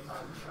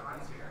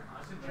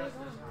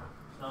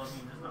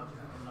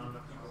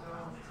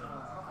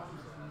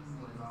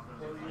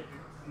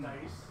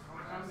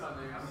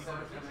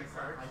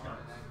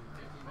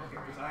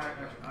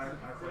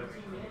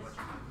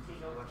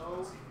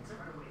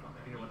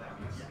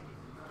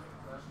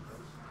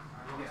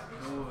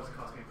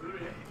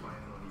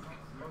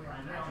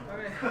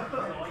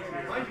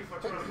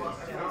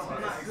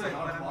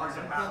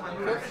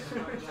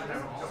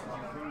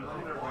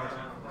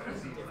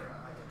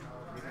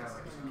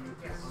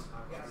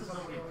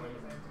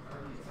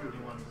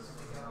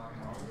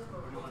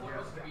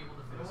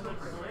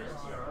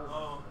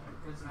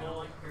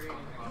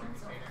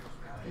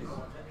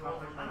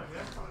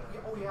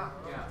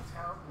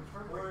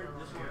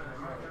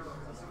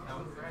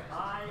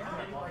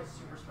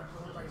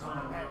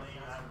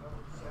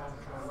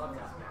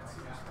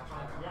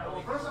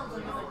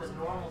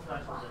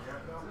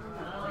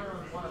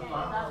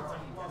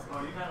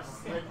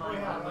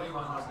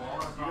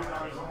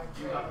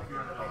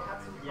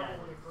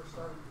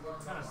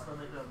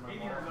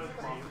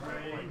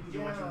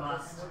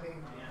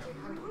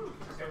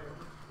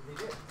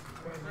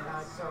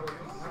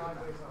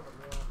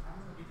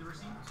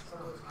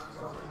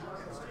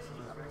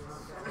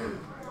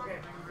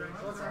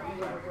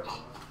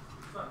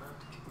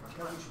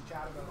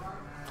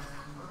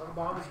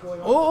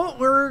 Oh,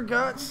 we're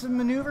got some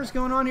maneuvers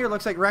going on here.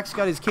 Looks like Rex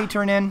got his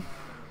K-turn in.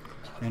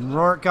 And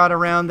Rourke got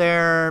around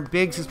there.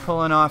 Biggs is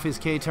pulling off his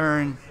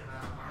K-turn.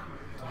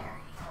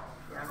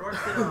 Yeah,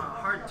 Rourke did a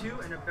hard 2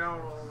 and a barrel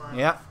roll.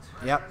 Yep,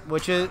 yep.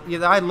 Which is,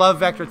 yeah, I love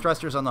Vector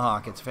Thrusters on the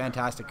Hawk. It's a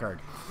fantastic card.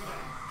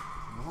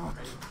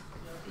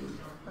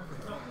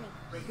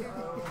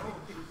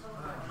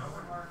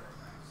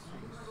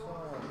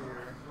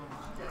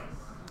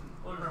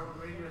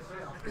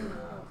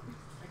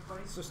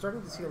 So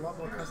starting to see a lot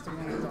more custom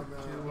paint on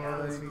the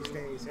models these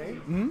days, eh?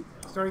 Mm-hmm.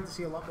 Starting to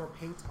see a lot more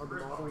paint on the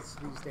models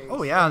these days.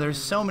 Oh yeah, there's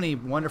so many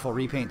wonderful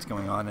repaints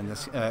going on in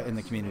this in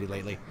the community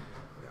lately.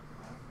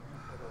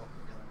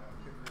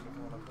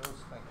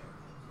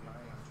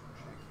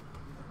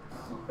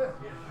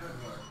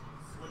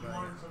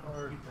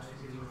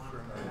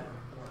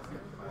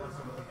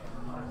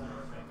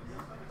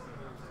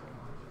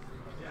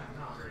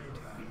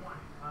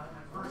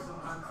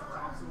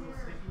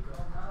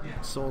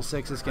 Soul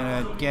 6 is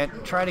going to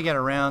try to get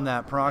around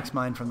that prox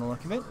mine from the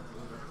look of it.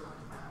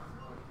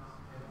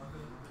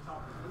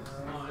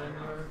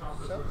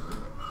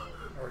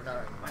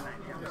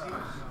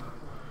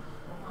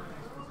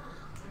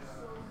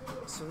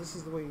 So this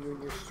is the way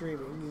you're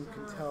streaming. You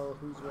can tell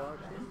who's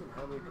watching and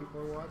how many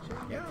people are watching.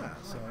 Yeah.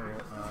 So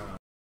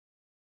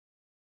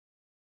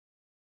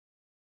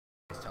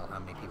tell how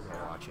many people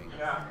are watching.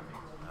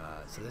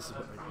 So this is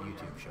what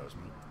YouTube shows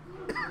me.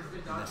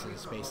 And this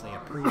is basically a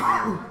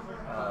preview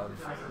of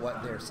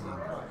what they're seeing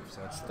live.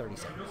 So it's 30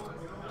 seconds.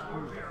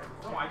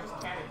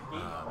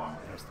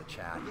 There's the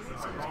chat. You can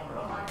see what's going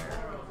on there.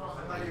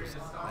 I use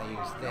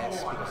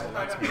this because it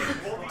lets me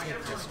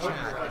take this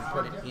chat and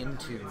put it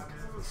into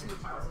the scene.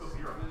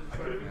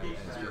 And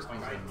it's just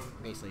using,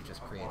 basically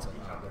just creates a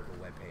local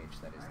web page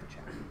that is the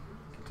chat.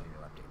 Continue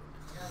updated.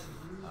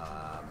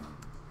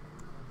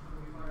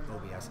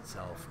 OBS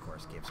itself, of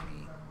course, gives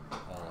me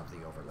all of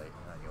the overlay.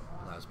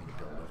 Allows me to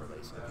build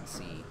overlays so I can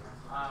see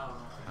how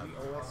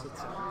the OS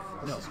itself.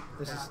 No,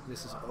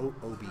 this is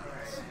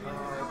OBS.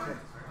 Okay.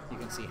 You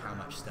can see how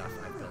much stuff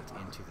I've built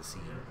into the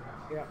scene.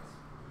 Yeah.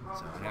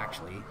 So, and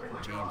actually,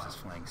 James is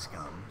flying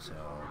Scum. So,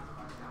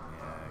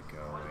 yeah,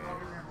 go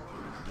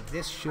with.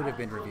 This should have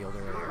been revealed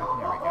earlier. There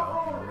we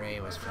go. And Ray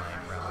was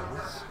flying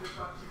Rebels.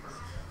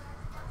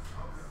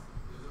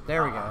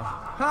 There we go.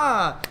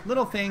 Ha!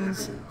 Little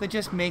things that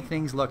just make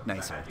things look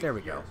nicer. There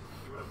we go.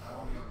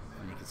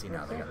 And you can see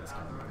now they got this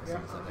kind of up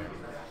there.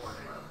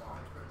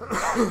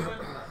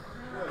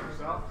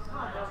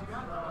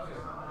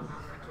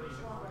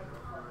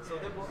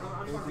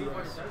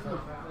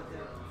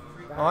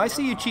 Oh, I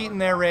see you cheating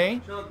there,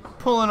 Ray.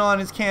 Pulling on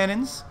his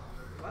cannons.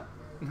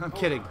 I'm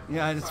kidding.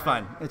 Yeah, it's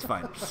fine. It's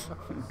fine. Because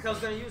I was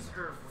going to use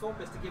her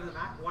focus to give them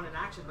one in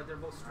action, but they're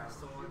both stressed,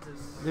 so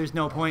it's there's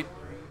no point.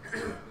 I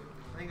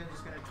think I'm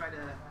just going to try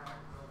to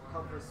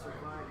help her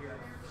survive here.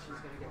 She's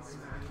going to get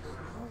smashed.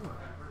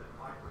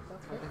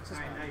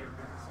 Alright, now you're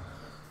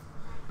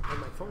On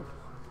my phone.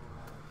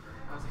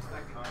 I was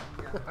expecting that.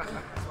 Yeah.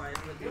 That's why I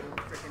put the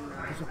freaking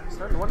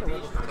Starting to wonder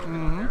what.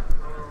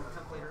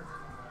 templater.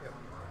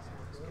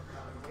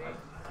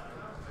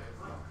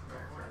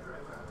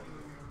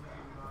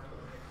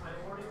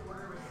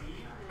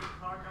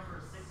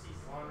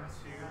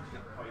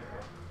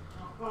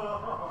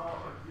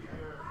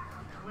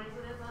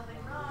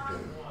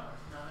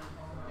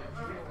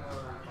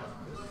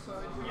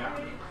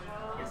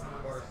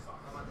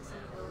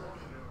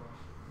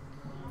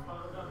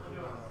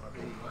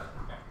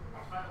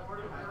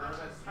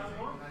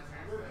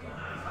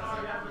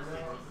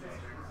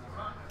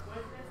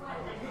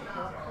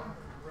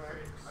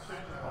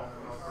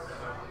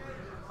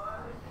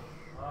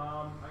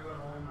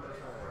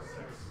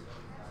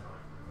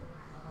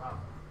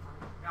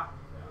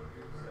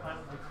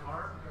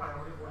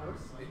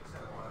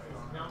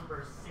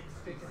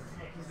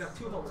 He's got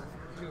 2 holes.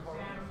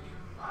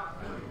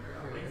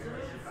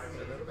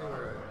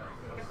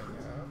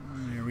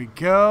 There we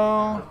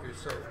go.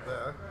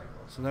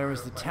 So there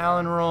was the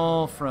Talon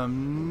roll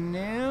from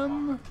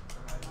Nim.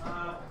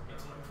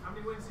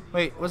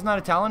 Wait, wasn't that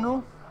a Talon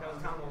roll?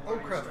 Oh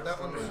crap, that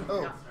one's.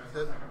 Oh,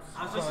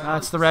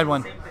 That's the red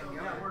one.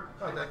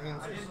 oh, that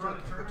means you still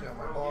can put down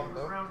my bomb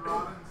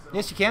though.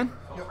 Yes, you can.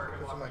 Yep,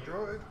 because of my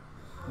droid.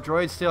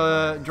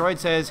 Droid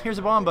says, "Here's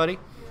a bomb, buddy."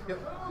 Yep.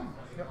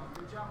 Yep.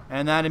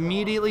 And that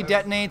immediately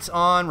detonates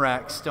on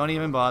Rex. Don't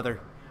even bother.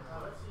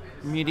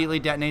 Immediately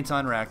detonates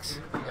on Rex.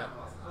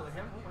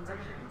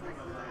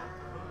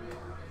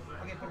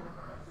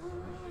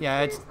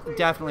 Yeah, it's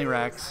definitely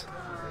Rex.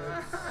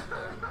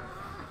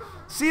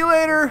 See you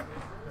later.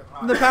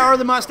 The power of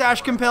the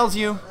mustache compels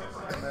you.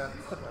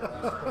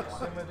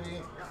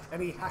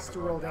 And he has to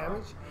roll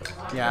damage.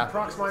 Yeah.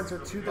 Prox mines are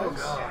 2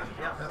 dice.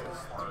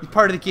 He's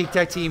part of the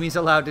Geektech team. He's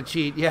allowed to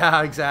cheat.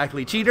 Yeah,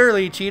 exactly. Cheat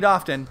early, cheat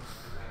often.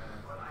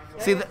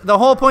 See, the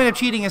whole point of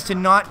cheating is to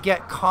not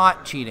get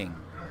caught cheating.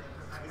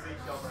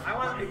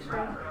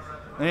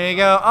 There you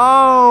go.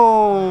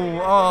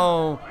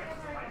 Oh.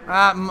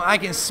 I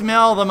can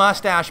smell the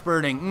mustache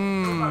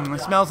burning.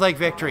 It smells like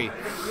victory.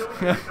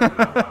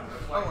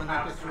 Oh, and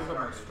that gets rid of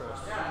my stress.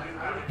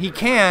 He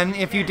can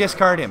if you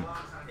discard him.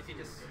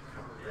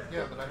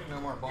 Yeah, but I have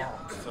no more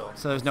bombs, so.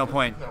 So there's no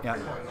point. Yeah.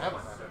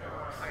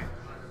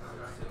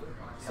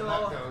 So, that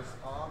goes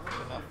off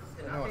enough.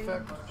 No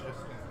effect, just in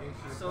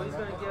case. So he's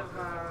going to give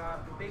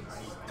Biggs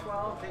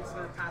 12. Biggs is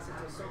going to pass it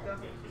to Ahsoka.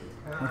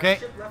 Okay.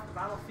 Ship left the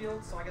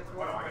battlefield, so I get to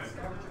roll my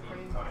Scavenger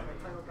Crane, get my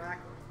title back.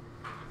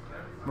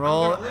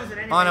 Roll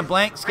on a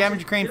blank.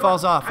 Scavenger Crane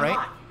falls off, right?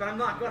 But I'm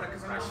not going to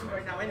because I'm going to shoot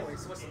right now anyway,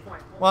 so what's the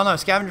point? Well, no.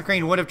 Scavenger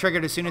Crane would have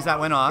triggered as soon as that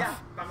went off. Yeah,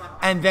 but I'm not.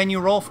 And then you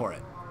roll for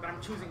it. But I'm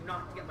choosing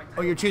not to get my title.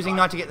 Oh, you're choosing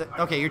not to get the...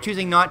 Okay, you're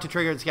choosing not to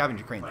trigger the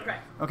Scavenger Crane. Okay.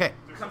 Okay.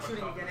 Because I'm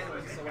shooting again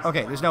anyway, so what's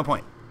Okay, there's no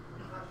point.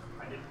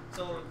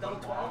 So double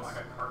 12s.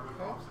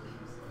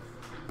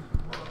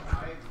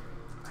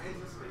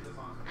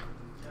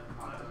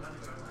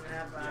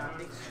 Have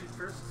Biggs shoot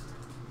first.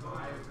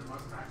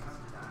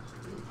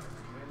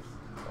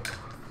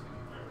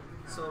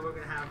 So we're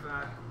going to have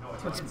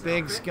What's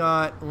Biggs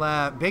got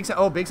left? Biggs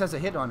has a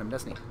hit on him,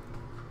 doesn't he?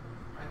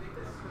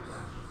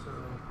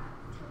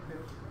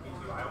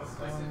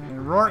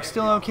 And Rourke's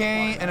still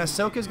okay, and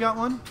Ahsoka's got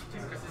one.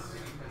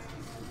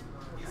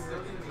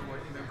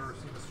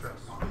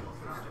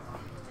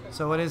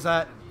 So what is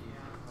that?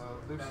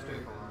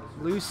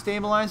 Loose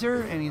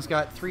stabilizer, and he's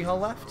got 3 hull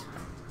left.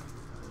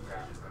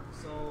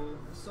 So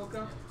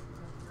Ahsoka,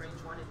 range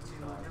 1 and 2.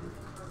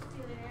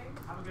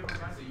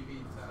 So you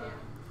beat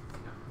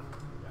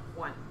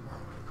 1.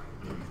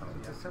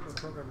 It's a separate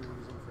program you're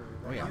using for.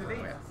 Oh yeah. Oh,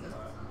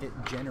 yeah. It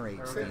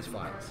generates these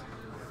files.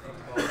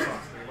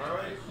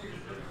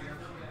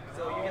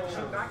 So you get to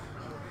shoot back.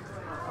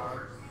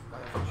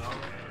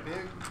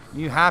 Big,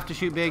 You have to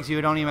shoot Biggs.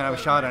 You don't even have a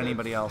shot at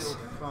anybody else.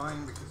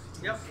 fine because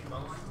he's Yep.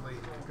 mostly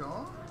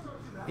gone.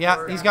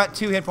 Yeah, he's got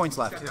 2 hit points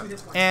left,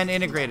 and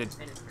integrated.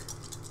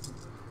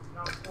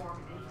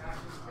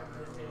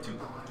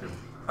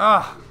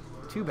 Ah,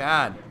 too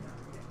bad.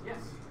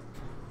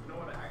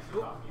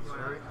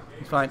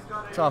 It's fine.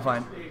 It's all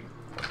fine.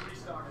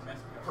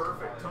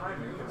 Perfect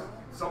timing because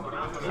somebody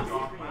was going to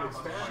drop my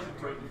expansion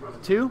to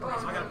 2. So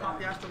I gotta pop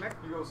the astromech.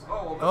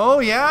 Oh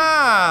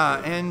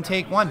yeah, and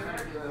take 1.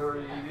 It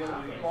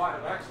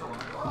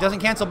doesn't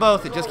cancel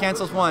both. It just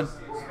cancels 1.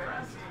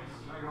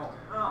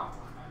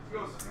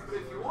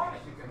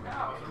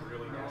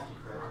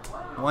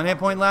 1 hit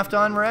point left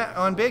on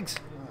Biggs.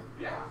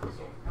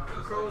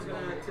 Crow's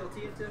gonna tilt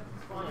T into.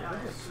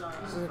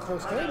 This is a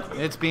close game.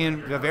 It's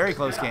been a very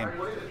close game.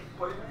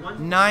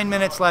 9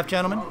 minutes left,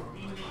 gentlemen.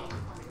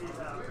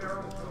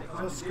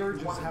 Those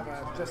scourges have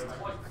just a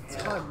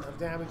ton of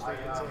damage they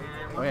can take.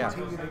 They Oh, yeah.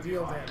 continue to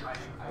deal damage.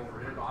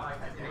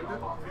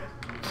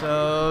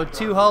 So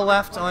 2 hull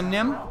left on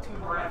Nim.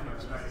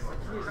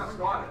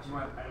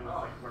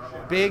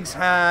 Biggs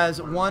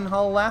has 1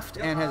 hull left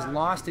and has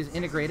lost his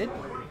integrated.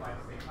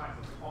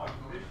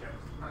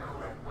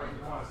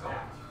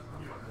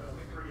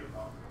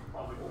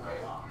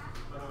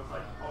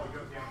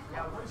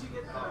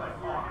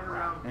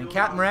 And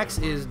Captain Rex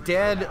is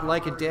dead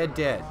like a dead.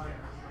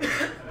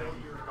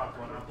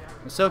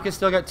 Ahsoka's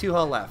still got 2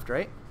 hull left,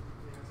 right?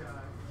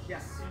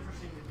 Yes.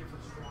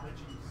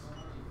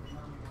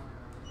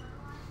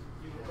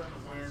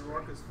 And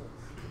Rourke is full.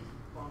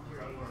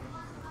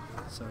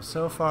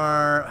 So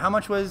far, how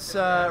much was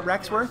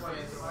Rex worth?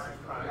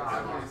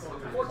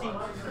 14.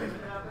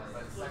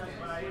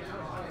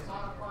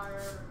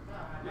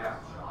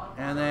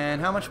 And then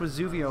how much was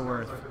Zuvio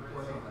worth?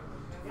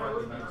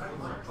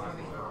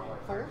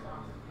 4?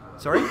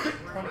 Sorry?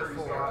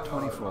 24.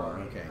 24,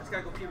 okay. This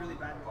guy go pee really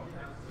bad.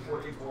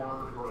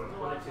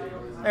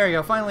 There you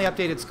go, finally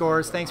updated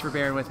scores. Thanks for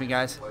bearing with me,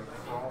 guys. The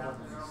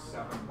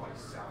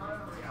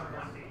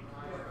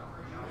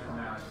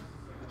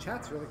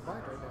chat's really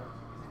quiet right now.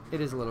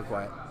 It is a little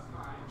quiet.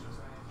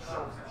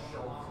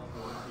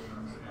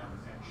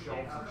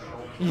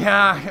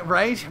 Yeah,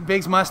 right?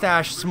 Big's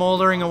mustache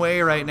smoldering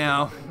away right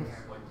now.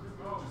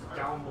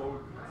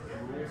 download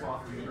rules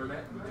off the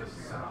internet and just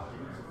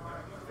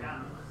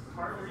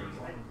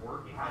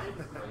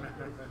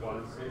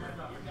was you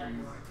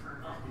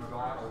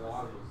got a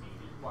lot of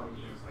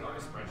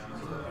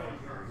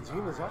spreadsheets.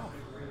 Gina's off.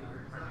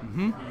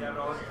 Mm-hmm.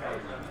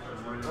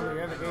 One of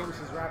the other games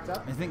is wrapped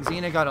up. I think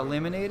Xena got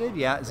eliminated.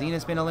 Yeah,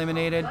 Xena's been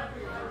eliminated.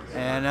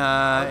 And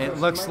it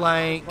looks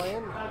like...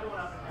 Playing?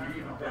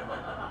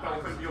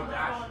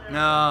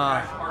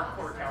 No.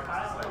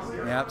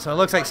 Yeah, so it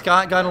looks like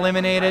Scott got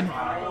eliminated.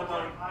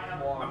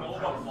 I'm all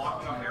about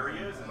locking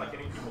areas and like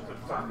getting people to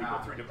throw people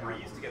through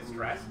debris to get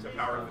stressed to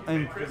power the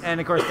interest. And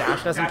of course,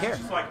 Dash doesn't Dash care. is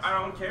just like, I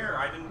don't care.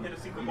 I didn't hit a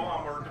single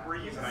bomb or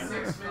debris and I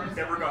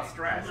never got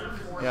stressed.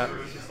 Yeah. So it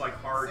was just like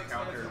hard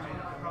counter.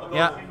 Although,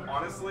 Yeah.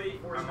 honestly,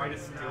 I might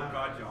have still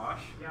got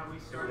Josh.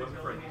 If it wasn't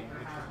for a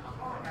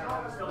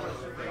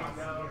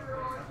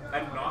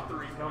and not the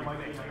reason why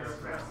I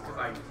because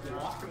I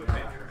lost him with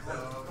Ventress,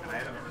 and I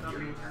had a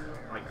fear,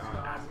 like,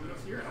 as me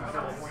here, and I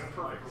was like,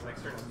 perfect,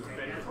 next turn,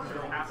 Ventress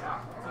will pass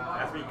off.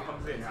 As me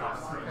comes in,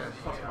 plus my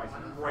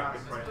right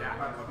in front of that,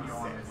 what he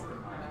says.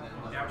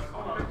 Now she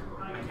called I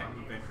can't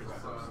do Ventress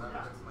first.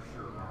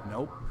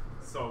 Nope.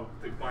 So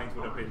the mines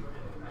would have been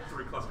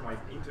 3 cluster mines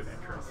into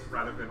Ventress,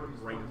 rather than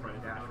right in front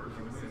of Dash, where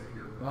she was sitting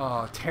here.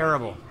 Oh,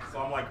 terrible. So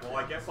I'm like, well,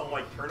 I guess I'll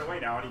like turn away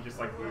now, and he just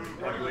like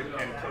plug you in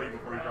and kill you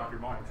before you drop your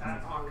mines. And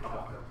I'm like, oh, come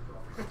on.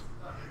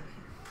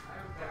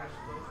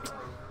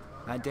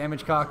 That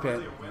damaged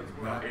cockpit.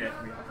 Yeah.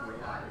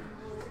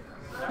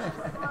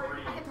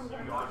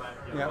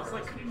 Yeah. It's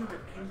like,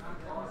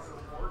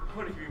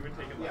 what have you even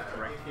taken like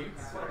direct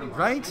hits?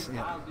 Right?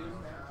 Yeah.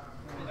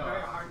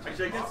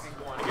 Actually, I guess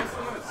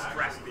someone that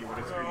stressed me would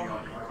have screwed me on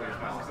me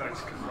because I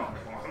just couldn't drop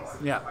my mines.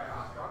 Yeah.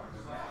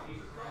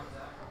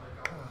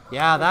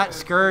 Yeah, that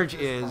Scourge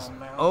is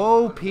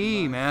OP,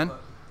 man.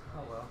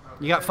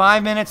 You got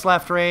 5 minutes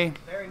left, Ray.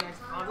 Very nice.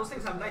 Those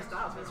things have nice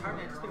dials, but it's hard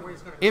to anticipate where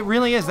it's going to It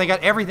really is. They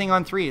got everything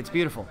on 3. It's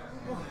beautiful.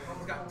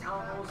 It's got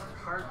talent rolls,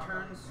 hard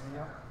turns.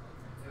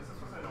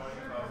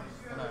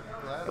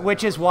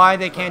 Which is why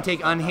they can't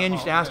take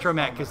unhinged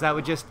astromech, because that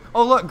would just...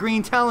 Oh, look,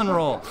 green talon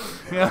roll.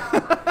 Yeah.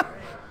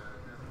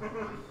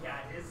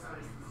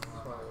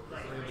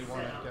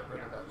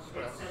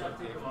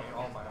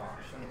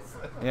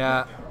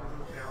 Yeah.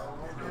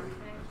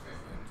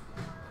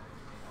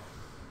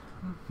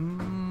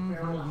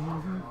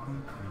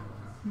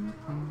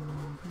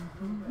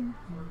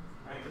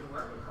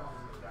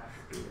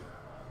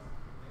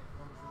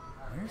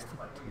 Where's the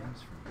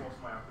Thames from here?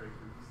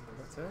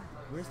 What's that?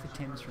 Where's the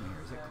Thames from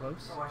here? Is it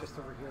close? Just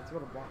over here. It's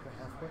about a block and a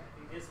half quick.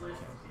 You're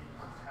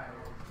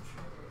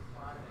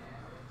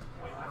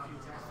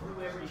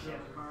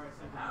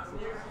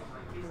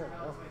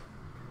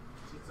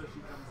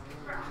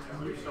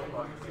so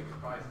lucky to take the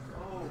prize.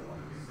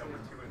 Number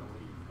 2 in the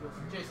league.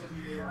 Jason,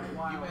 you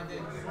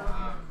ended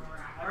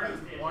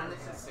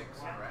 1-6,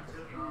 correct?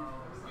 You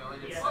only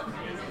did 7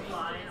 games.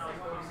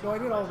 No, I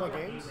did all of my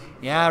games.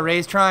 Yeah,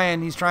 Ray's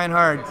trying. He's trying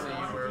hard. So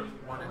you were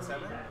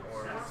 1-7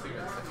 or 2-6?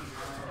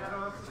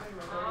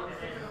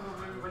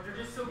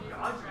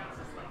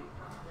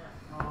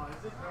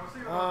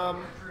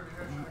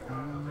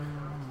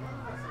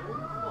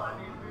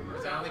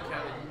 Because I only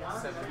counted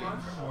 7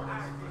 games.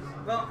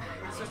 Well,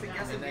 it's just a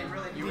guessing And then game,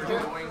 really. you were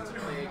going to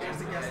play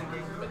against him,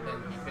 but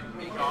then he couldn't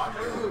make off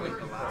with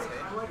the last day.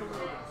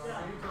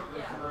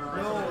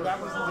 No, that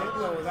wasn't it.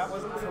 No, that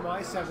wasn't for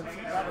my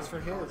 7th. That was for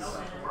his.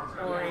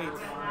 Or 8th.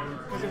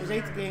 Because it was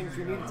 8 games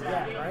we needed to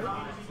get,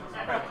 right?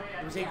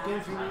 It was 8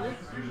 games we needed.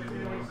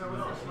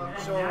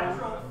 So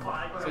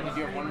did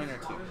you have 1 win or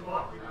 2?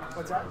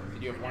 What's that?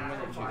 Did you have 1 win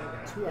or 2?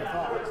 2, I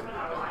thought.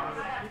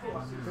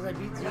 Because I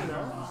beat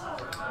Zeno.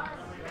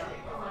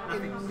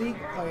 In league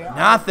play.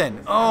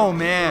 Nothing. Oh,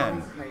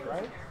 man. Play,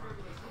 right?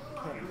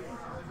 Okay.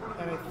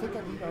 And I think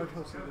I beat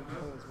Artos in league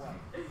play as well.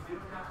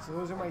 So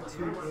those are my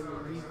 2 in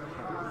league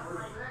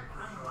play.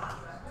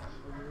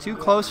 Too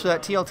close for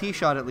that TLT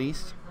shot, at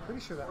least.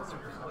 Pretty sure that was her.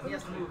 He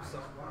has to move, so.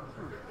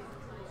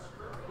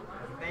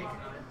 Bank.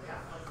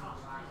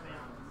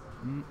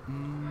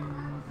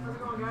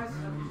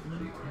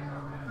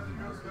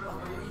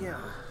 Yeah.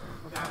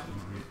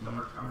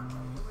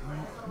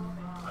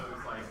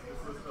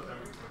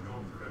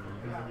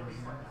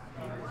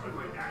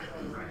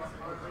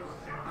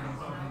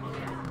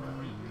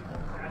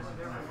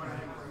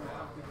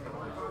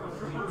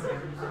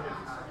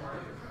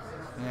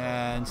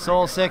 And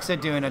Soul Sixa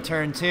doing a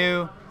turn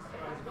 2.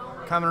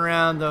 Coming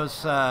around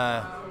those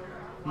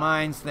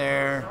mines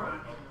there.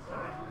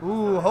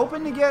 Ooh,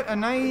 hoping to get a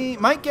nice,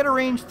 might get a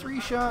range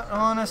 3 shot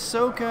on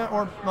Ahsoka,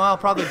 or, well,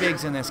 probably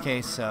Biggs in this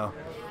case, so.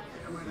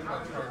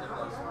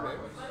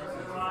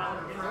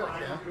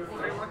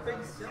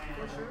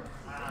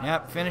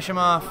 Yep, finish him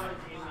off.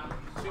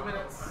 2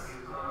 minutes.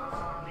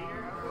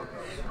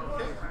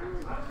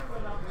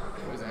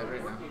 What is that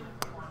right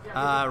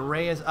now?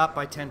 Ray is up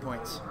by 10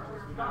 points.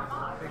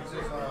 Biggs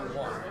is on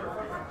 1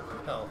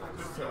 health,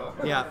 so.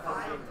 Yeah.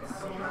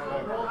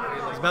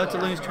 He's about to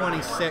lose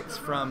 26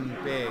 from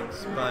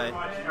Biggs, but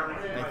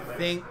I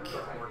think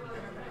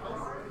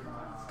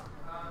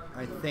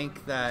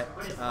that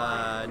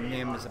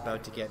Nim is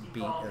about to get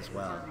beat as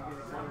well.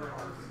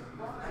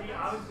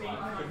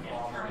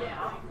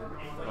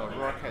 Well,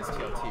 Rourke has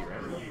TLT,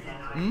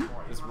 right?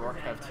 Does Rourke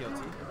have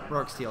TLT?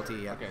 Rourke's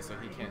TLT, yeah. Okay, so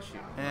he can't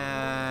shoot.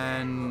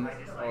 And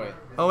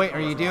Oh wait, are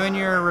you doing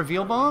your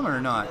reveal bomb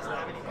or not?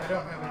 I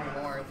don't have any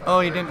more. Oh,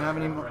 you didn't have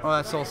any more. Oh,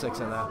 that's Soul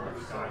Sixa that.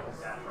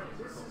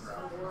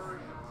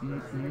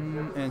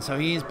 And so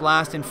he's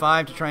blasting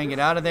 5 to try and get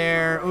out of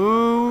there.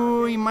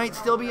 Ooh, he might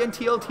still be in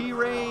TLT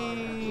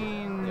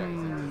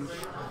range.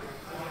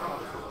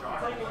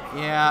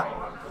 Yeah.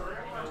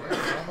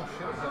 Almost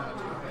should have done it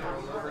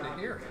over to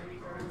here.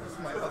 That's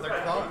my other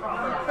thought.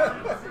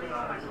 He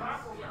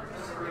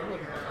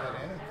wouldn't have had anything on me.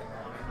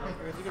 I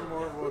think it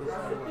more would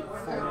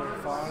have 4 or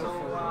 5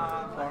 for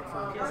block for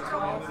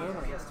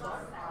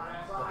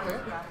Okay.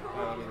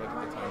 let me look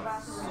at the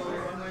time. So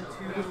I'm going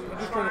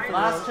to.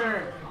 Last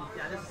turn.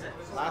 Yeah, this is it.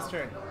 Last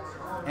turn.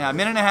 Yeah,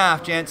 minute and a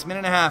half, gents. Minute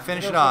and a half.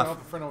 Finish it off.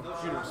 For no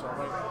computer, so I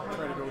might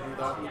try to go do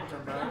that and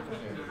come back.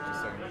 Just a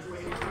second.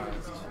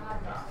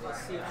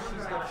 Let's see if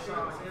she's got a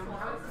shot with him.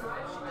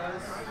 She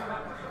does.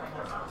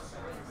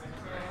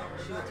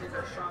 She will take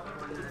her shot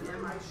on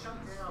him.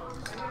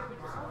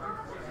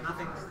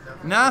 Nothing.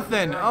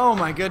 Nothing. Oh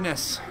my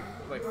goodness.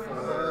 Like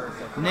 4.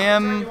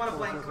 Nim. You want to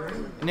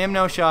blank? Nim,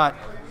 no shot.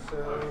 So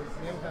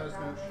Nim has no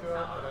shot,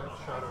 but I have a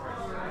shot over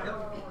here. Yep.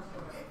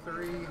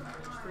 3.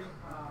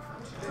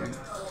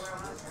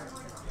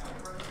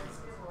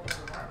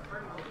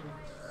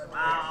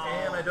 Wow.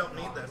 And I don't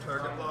need that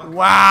target block.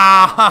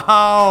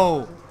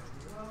 Wow.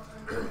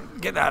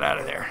 Get that out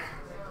of there.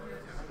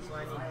 So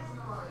I need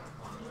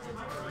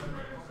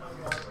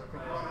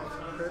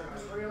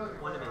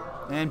 1 to me.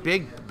 And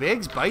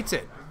Biggs bites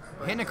it.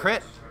 Hitting a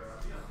crit.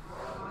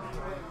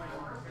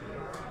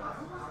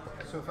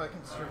 So if I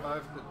can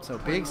survive the. So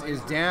Biggs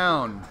is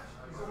down.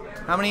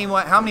 How many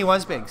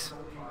was Biggs?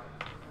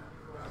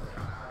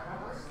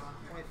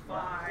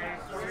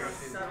 25,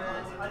 27,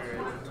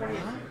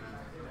 28.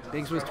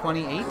 Biggs was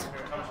 28. I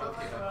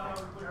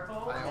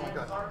only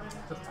got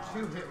the 2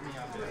 hit me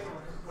on there.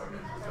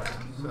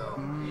 So. So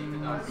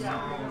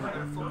we're going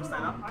to focus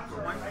that up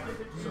for 1.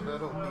 So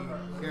that'll be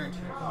guaranteed.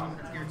 Guaranteed. Oh,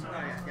 yeah, that's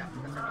right. Yeah.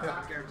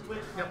 Guaranteed.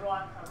 Yep.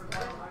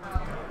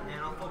 And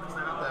I'll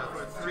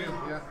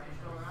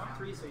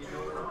so you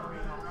know.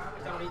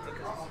 I don't eat it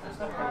because there's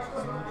no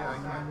patience. Yeah, I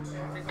can.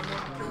 Take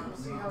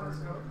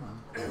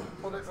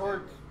one more.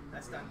 Or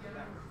That's done.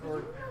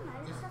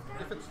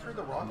 if it's through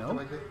the rock, No. can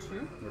I get 2?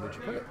 Where did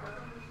you put it?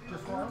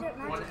 Just one?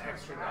 One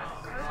extra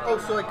die. Oh,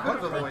 so I could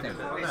have What avoided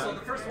thing? Okay, that. so the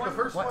first one, The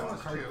first What one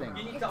was card 2. thing?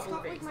 you need double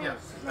evades. Yeah,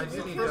 I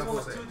did need First one double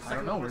was 2, evades. I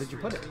don't know. Where did you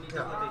put it? you need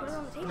double Put it evades.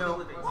 on the table.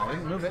 No, I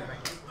didn't move it.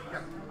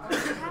 What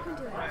happened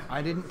to it?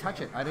 I didn't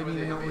touch it. I didn't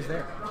even know it was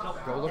there.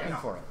 Go looking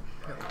for it.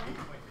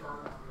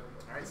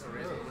 Alright, so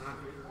Rizzo.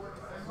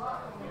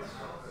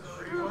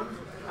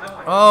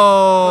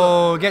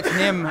 Oh, gets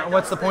Nim.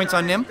 What's the points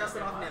on Nim? Dust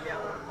it off Nim, yeah.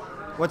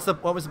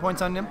 What was the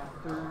points on Nim?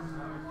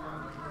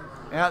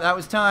 Yeah, that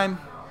was time.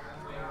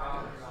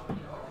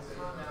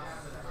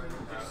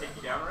 Take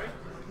you down, right?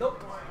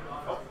 Nope.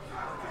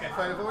 if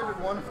I avoided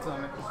one of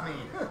them, it was me.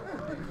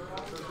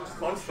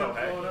 Close though,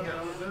 hey?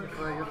 If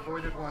I had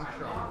avoided one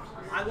shot.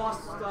 I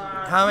lost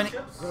How 2 many?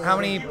 ships. How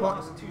many You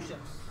points? lost 2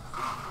 ships.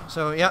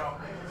 So yeah.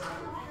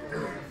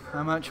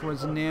 How much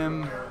was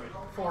Nim?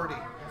 40.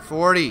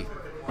 40.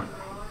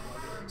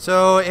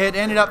 So it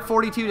ended up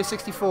 42 to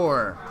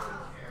 64.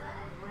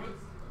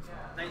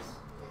 Nice.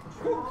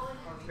 Whew.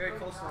 Very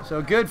close one.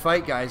 So good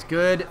fight, guys.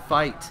 Good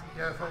fight.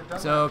 Yeah, if I had done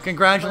So that,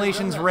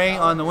 congratulations, Ray,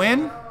 on the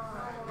win.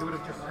 it would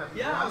have just had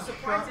Yeah, I was one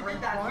surprised shot it rank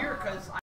did that one. here because